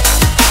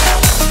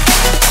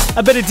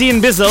 A bit of D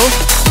and Bizzle.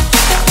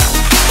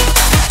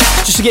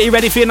 Just to get you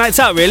ready for your nights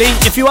out, really.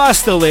 If you are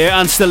still there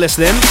and still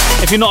listening.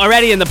 If you're not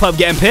already in the pub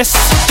getting pissed.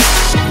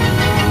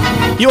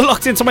 You're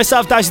locked into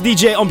myself,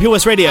 DowsyDJ on Pure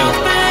West Radio.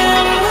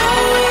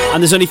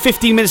 And there's only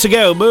 15 minutes to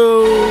go.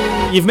 Boo!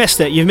 You've missed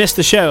it. You've missed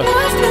the show.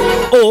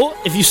 Or,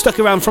 if you stuck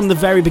around from the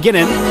very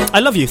beginning, I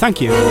love you, thank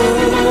you.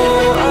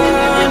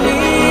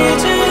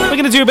 We're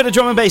going to do a bit of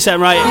drum and bass then,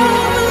 right?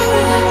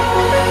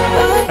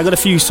 I got a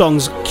few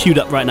songs queued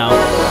up right now.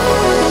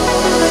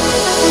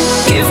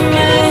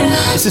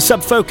 This is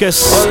Sub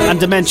Focus and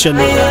Dimension.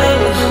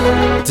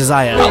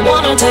 Desire. I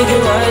wanna take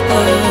you right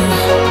there.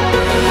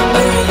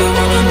 I really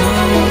wanna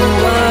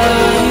know why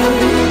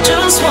you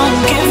just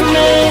won't give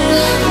me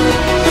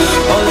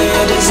all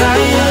your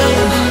desire.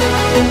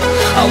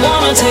 I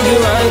wanna take you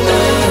right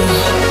there.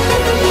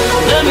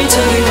 Let me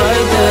take you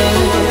right there.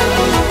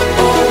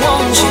 Oh,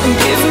 won't you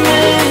give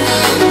me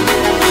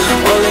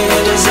all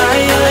your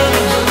desire?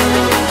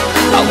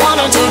 I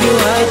wanna take you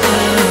right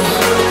there.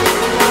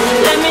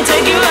 Let me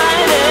take you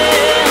right there.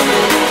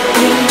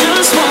 You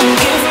just won't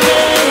give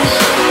me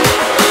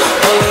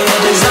all your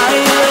desire.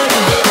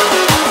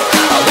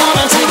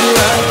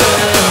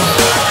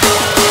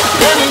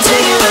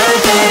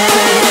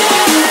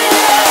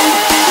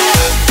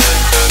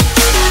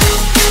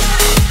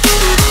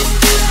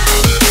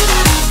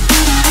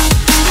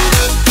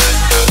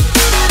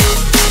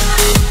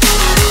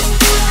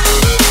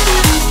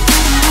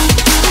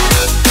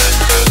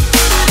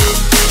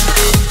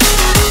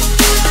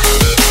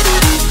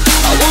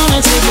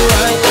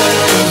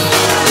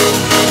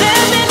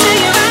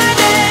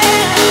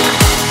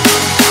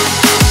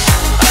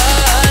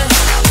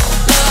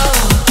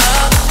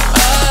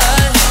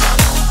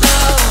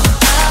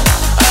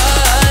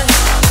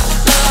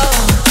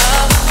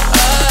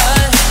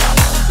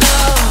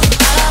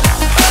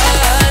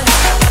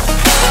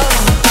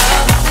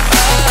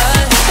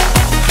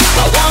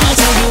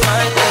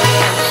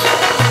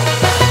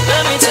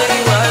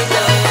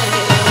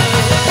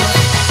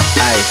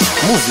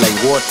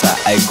 water,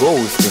 I go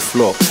with the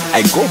flow.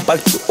 I go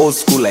back to old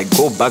school, I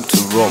go back to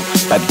Rome.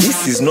 But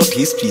this is not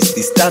history, it's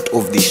the start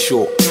of the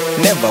show.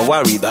 Never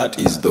worry, that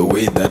is the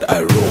way that I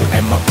roll.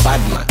 I'm a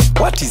bad man.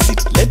 What is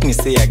it? Let me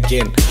say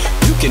again.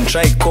 You can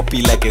try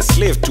copy like a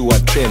slave to a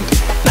trend.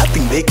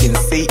 Nothing they can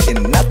say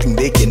and nothing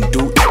they can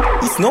do.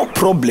 It's no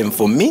problem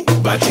for me,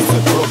 but it's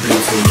a problem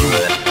for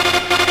you.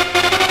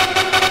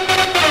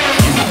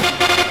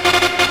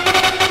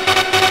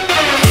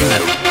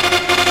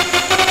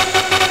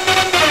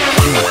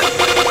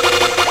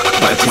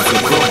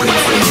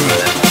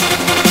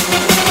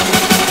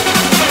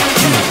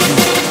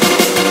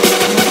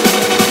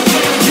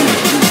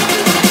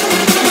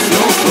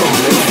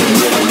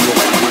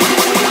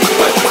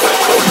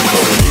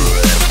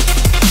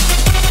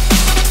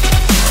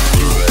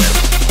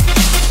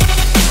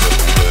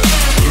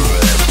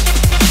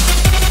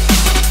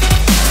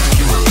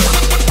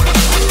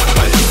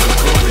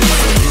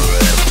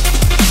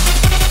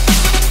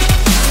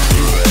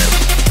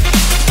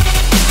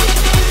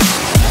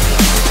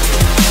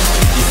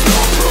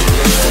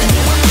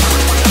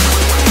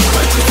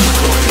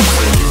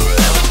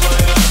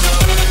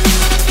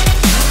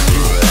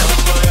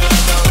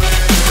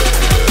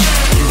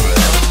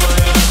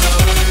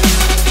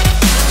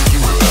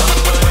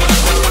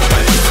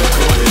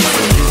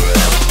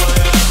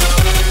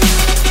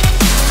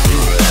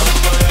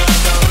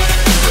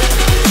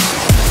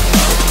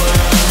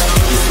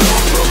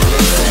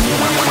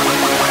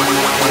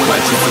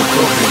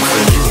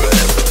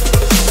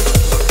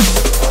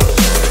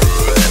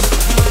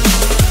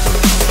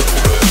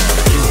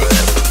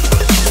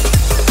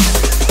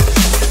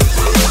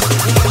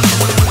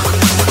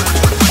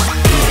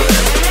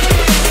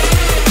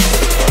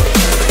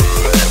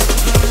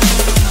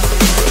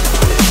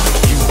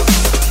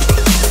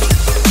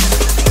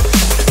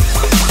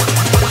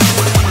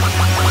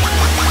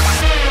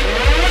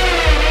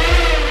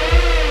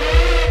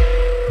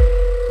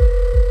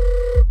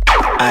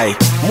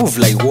 Move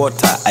like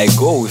water, I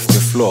go with the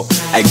flow.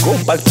 I go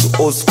back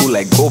to old school,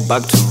 I go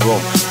back to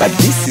Rome. But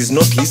this is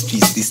not history,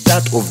 it's the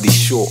start of the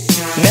show.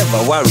 Never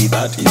worry,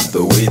 that is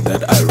the way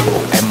that I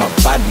roll. I'm a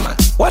bad man.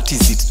 What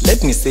is it?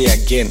 Let me say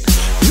again.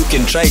 You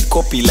can try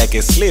copy like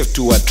a slave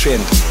to a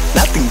trend.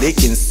 Nothing they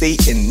can say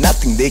and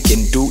nothing they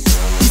can do.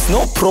 It's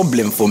no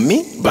problem for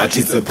me, but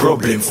it's a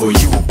problem for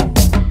you.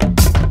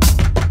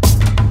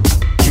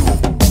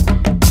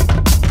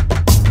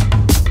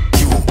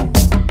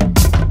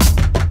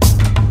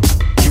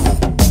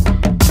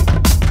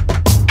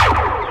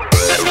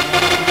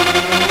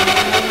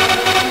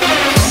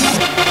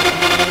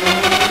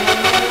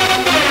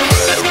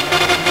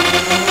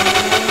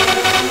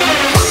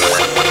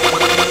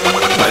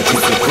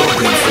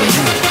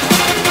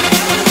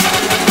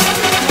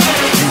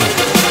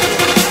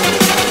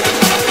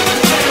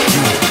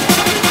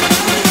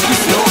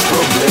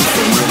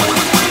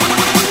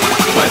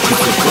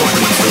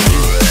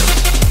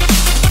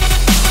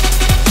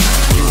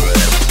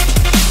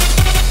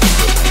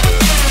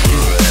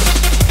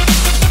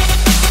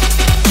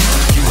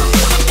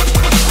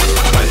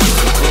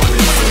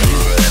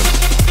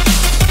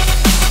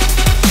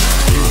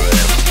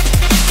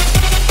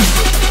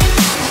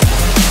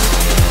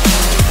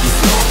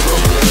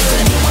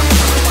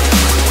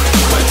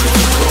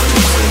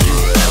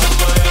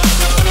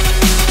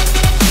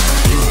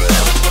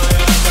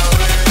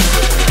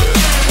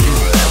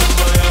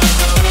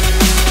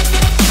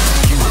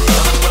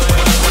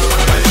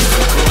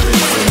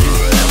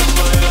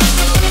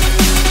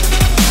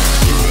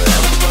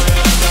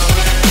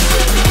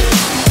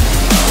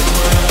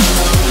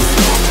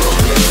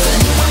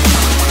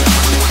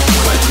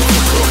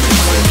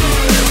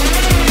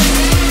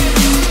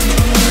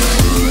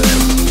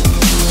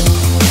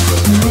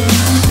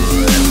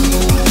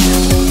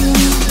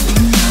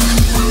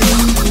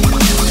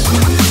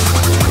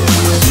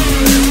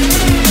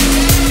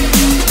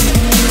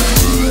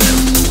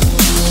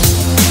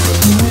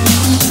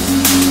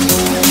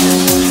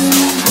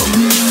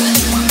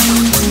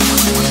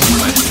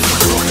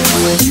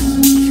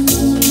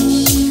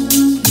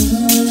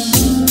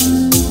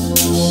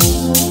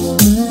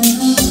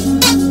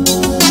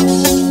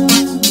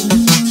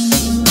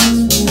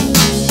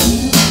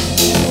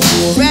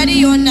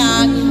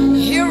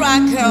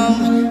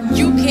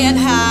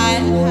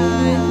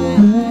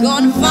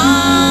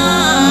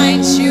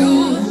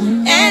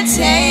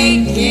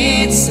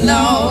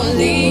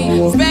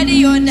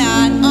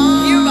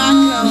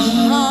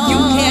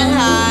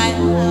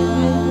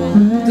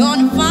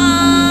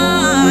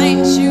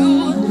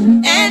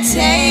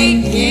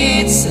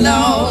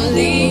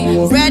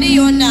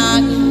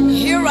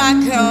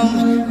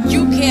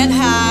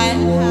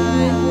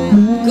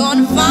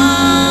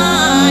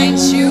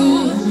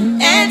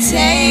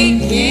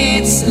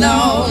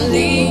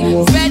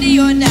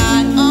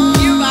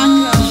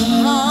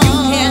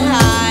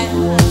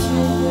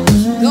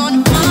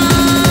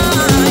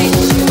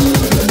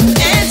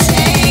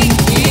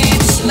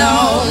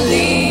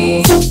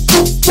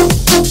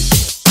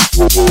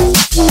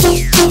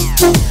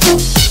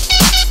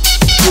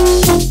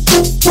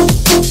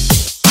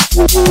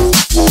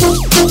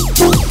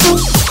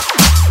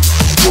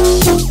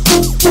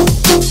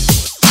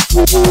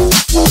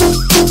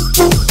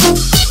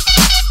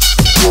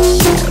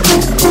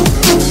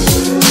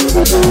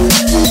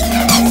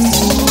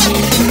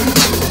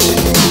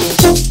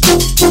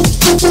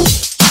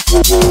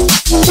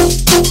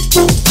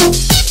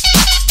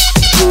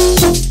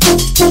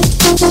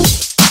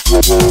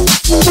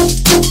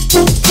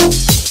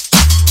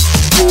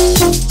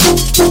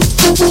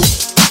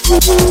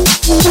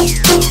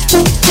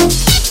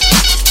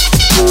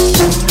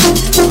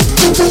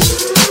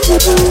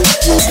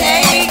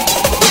 Take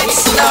it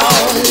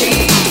slowly.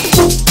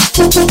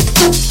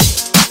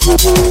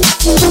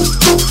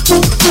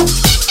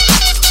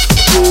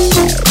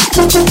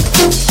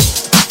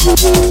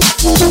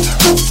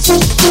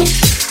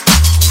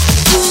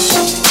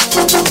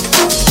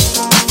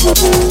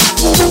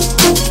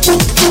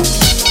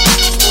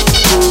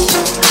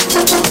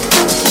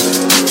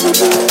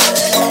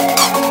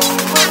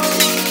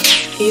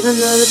 Even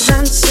though the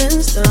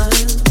dancing's done,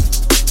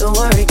 don't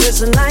worry 'cause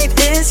the night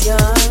is young.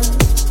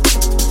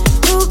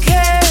 Who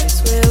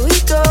cares where we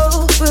go?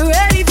 We're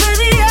ready for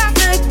the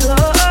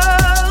afterglow.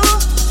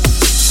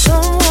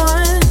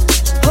 Someone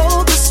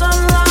hold the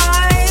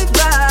sunlight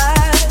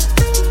back,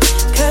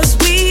 'cause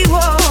we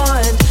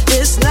want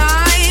this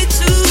night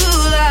to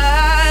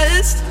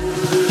last.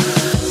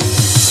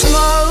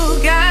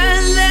 Smoke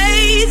and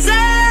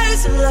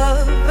lasers,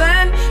 love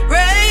and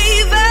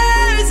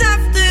ravers,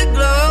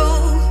 afterglow.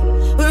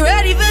 We're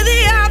ready for the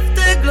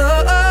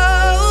afterglow.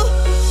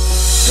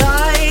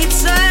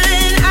 Lights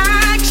and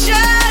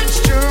action,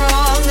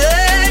 strong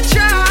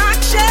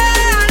attraction,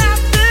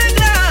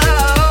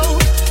 afterglow.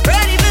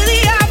 Ready for the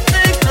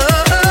afterglow.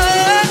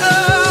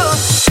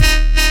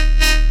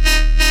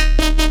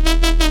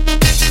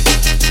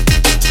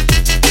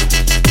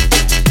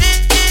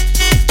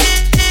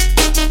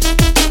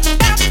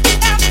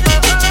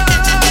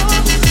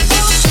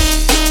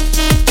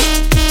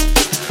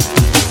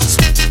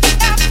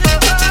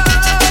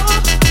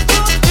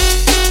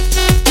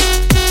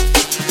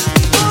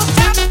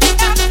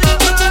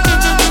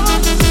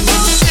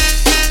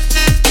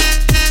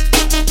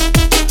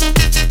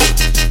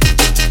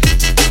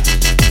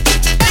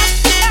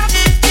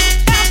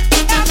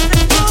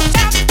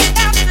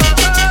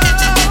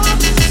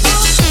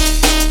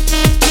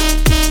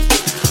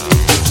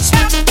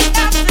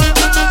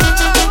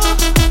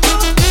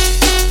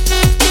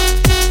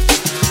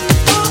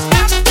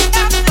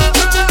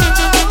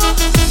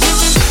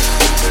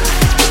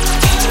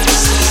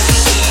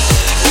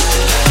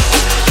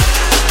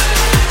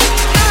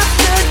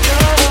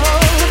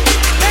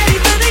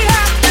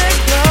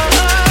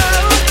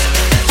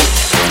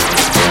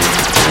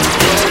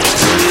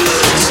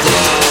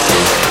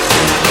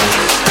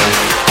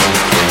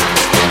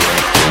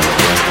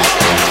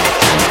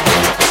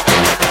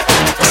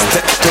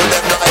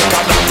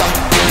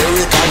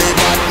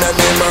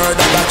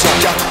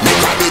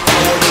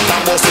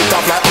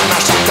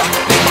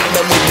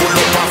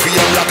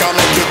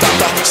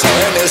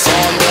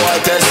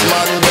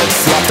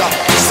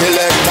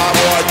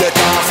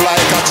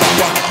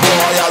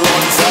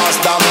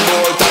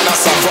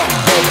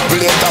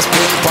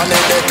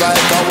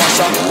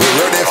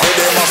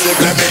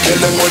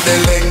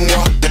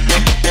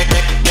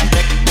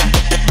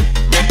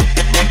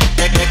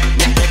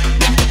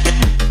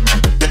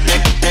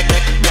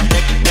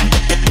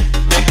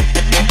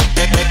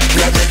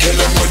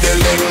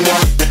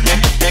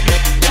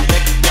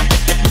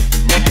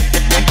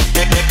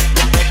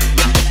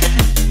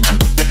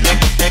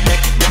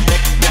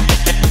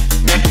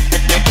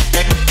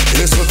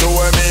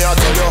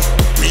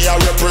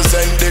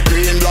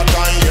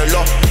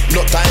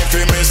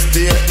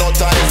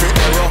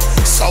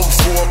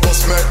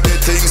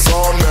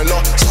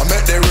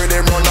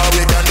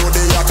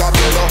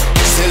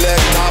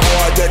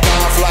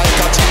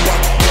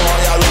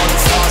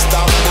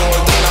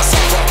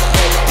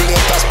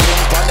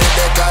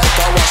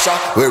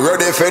 We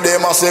ready for the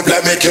massive,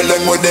 let me kill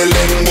them with the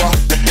lingua.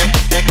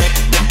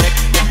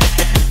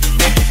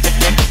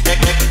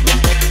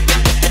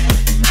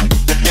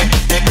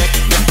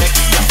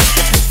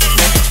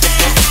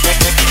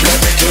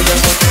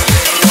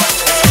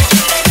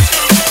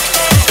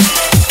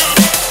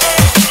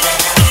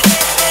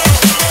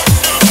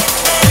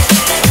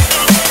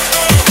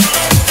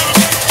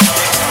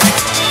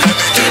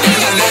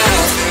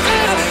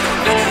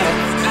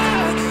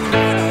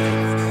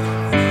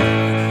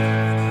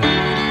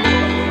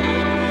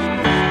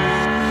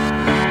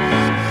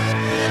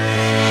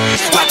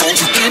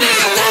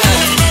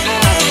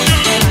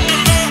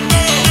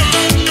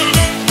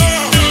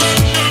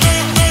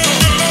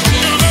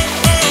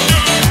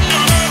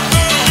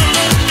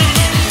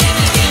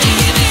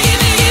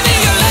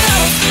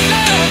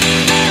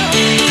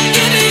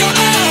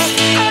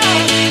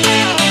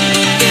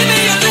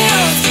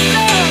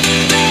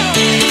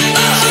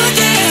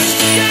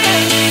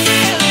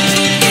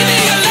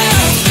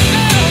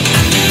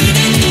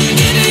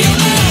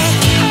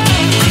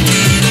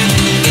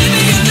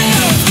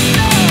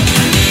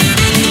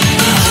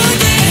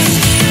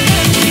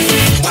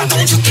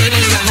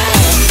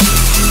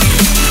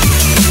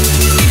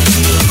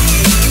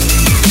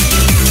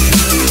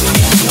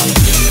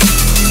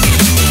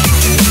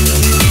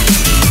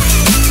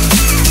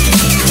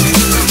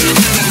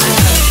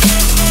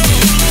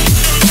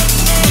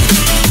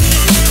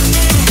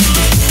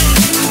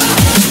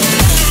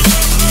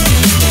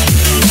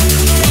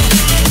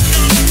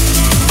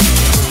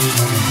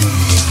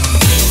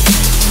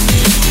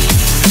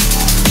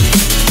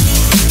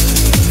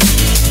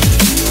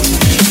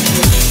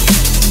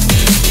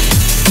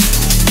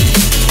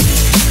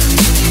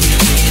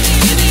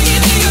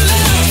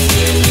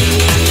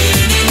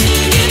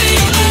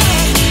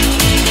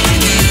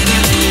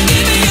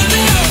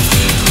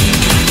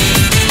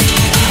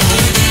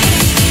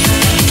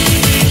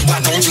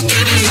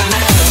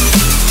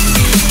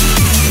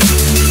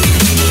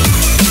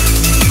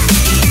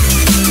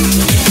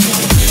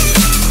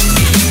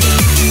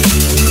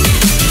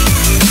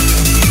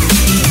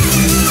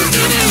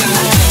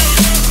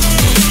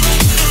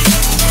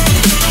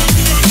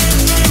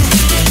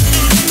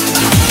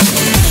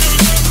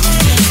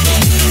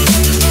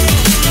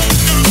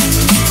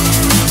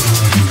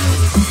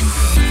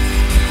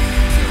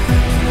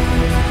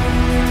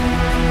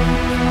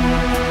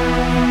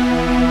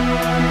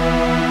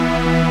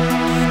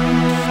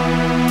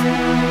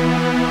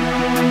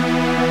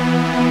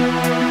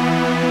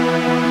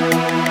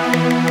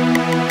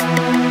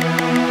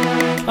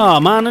 Oh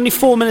man, only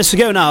 4 minutes to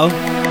go now.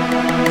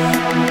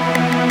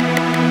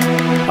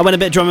 I went a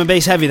bit drum and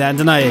bass heavy then,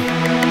 didn't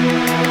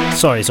I?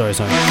 Sorry.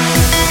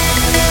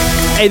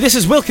 Hey, this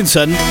is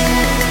Wilkinson.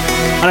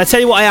 And I tell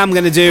you what I am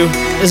going to do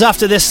is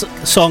after this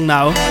song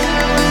now,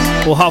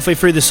 or halfway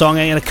through the song,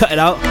 I'm going to cut it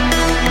out.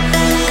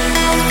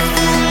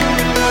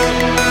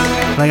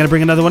 And I'm going to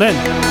bring another one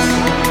in.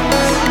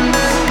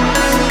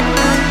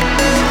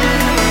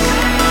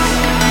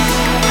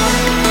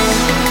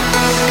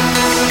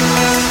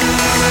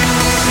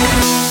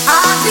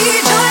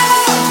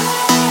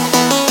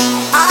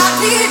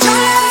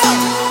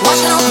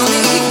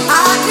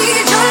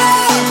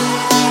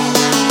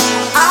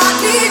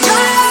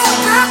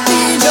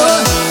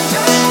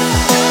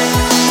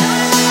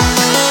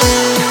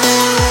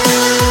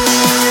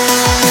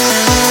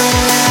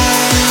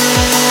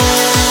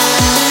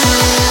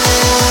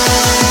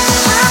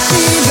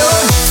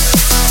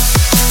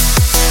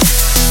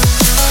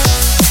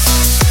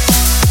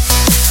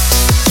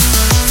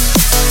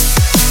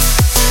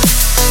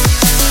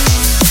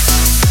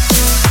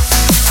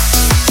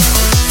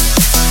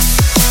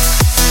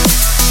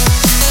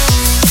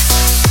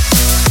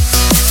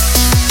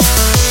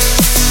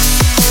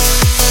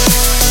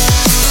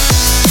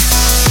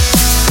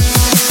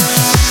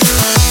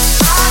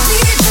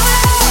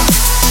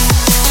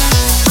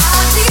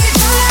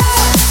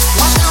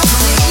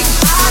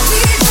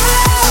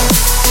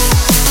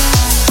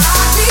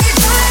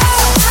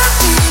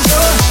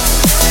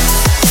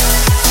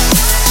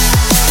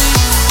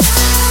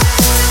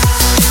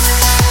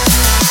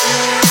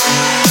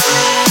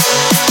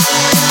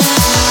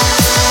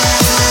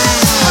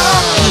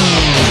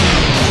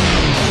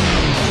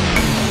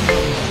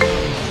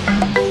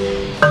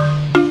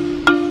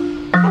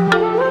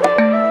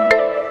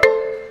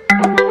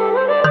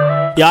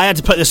 Yeah, I had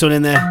to put this one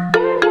in there.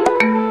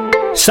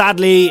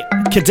 Sadly,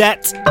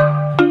 Cadet,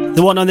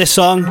 the one on this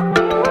song,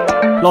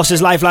 lost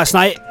his life last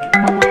night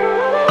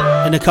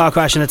in a car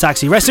crash in a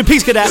taxi. Rest in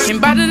peace, Cadet.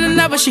 Ain't better than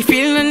ever, she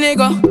feeling a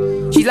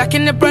nigga. She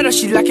lacking the bread or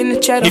she lacking the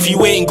cheddar. If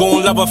you ain't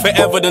gon' love her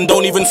forever, then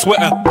don't even sweat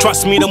her.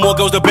 Trust me, the more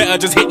girls, the better.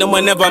 Just hit them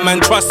whenever, man.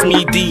 Trust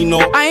me, Dino.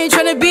 I ain't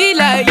tryna be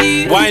like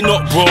you. Why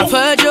not, bro? I've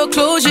heard your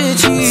closure,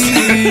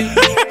 G.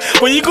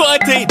 When you gotta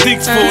take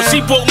dicks for,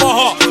 she broke my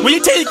heart. When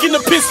you taking the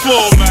piss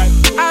for, man?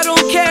 I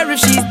don't care if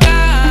she's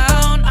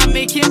down. I'm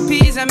making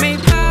peas, I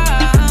make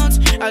pounds.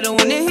 I don't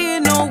wanna hear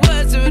no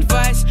words of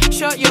advice.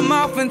 Shut your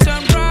mouth and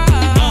turn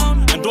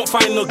round. And don't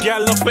find no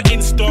gal off for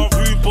Insta,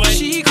 rude boy.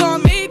 She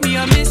can't make me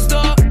a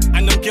mister.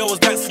 And them girls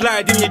that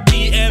slide in your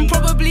DM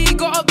probably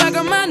got a bag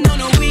of man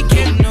on a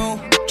weekend, no.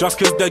 Just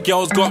cause the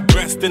girls got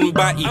breast and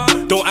batty,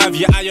 don't have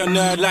your eye on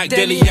her like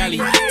Deli Alley.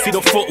 See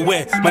the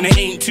footwear, man, it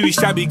ain't too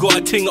shabby. Got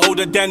a ting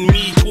older than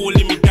me,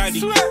 calling me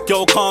daddy.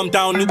 Girl, calm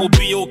down, it will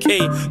be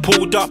okay.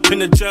 Pulled up in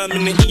the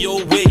German and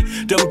EO way.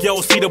 Them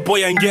girls see the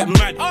boy and get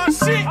mad.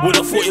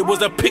 Would've thought it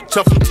was a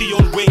picture from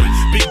Tion Way.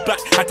 Big back,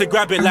 had to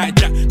grab it like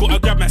that. Gotta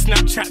grab my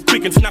Snapchat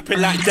quick and snap it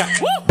like that.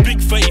 Big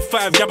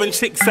 35, grabbing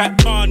chicks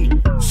at Barney.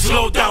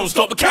 Slow down,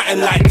 stop catting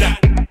like that.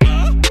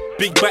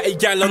 Big batty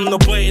gal on the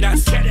boy,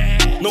 that's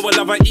no, I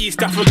love an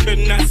East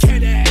African, that's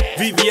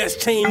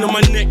VVS chain on my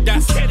neck,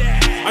 that's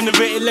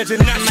underrated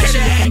legend,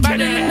 that's better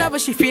than ever,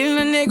 she feeling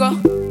a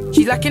nigga.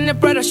 She lacking the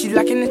bread or she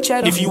lacking the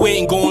cheddar. If you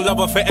ain't gon' love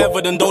her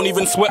forever, then don't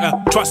even sweat her.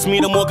 Trust me,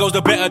 the more girls,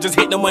 the better. Just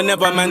hit them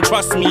whenever, man.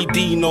 Trust me,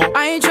 Dino.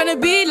 I ain't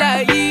tryna be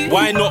like you.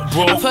 Why not,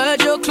 bro? I've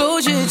heard your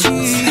closure, G.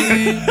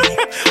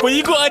 When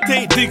you gotta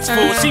take dicks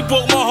for, she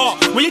broke my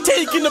heart. When you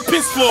taking the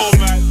piss for,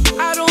 man?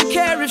 I don't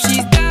care if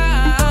she's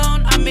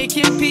down. I'm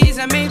making peas,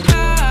 I make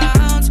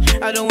pounds.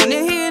 I don't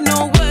wanna hear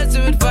no words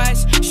of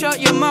advice. Shut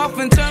your mouth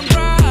and turn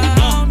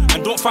round.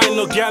 And don't find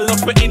no gal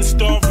off for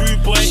Insta,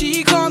 rude boy.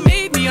 She can't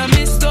make me a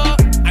mister.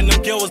 And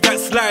them girls that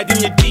slide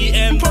in your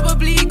DM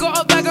probably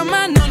got a bag of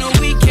man on a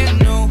weekend,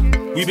 no.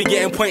 We be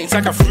getting points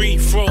like a free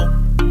throw.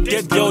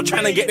 Dead girl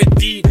tryna get the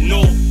deed,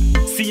 no.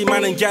 See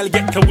man and gal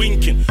get to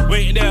winking.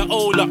 Wait there,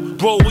 hold up,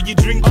 bro, what you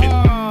drinking?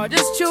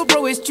 Just chill,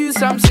 bro, it's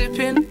juice I'm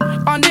sipping.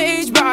 Underage, but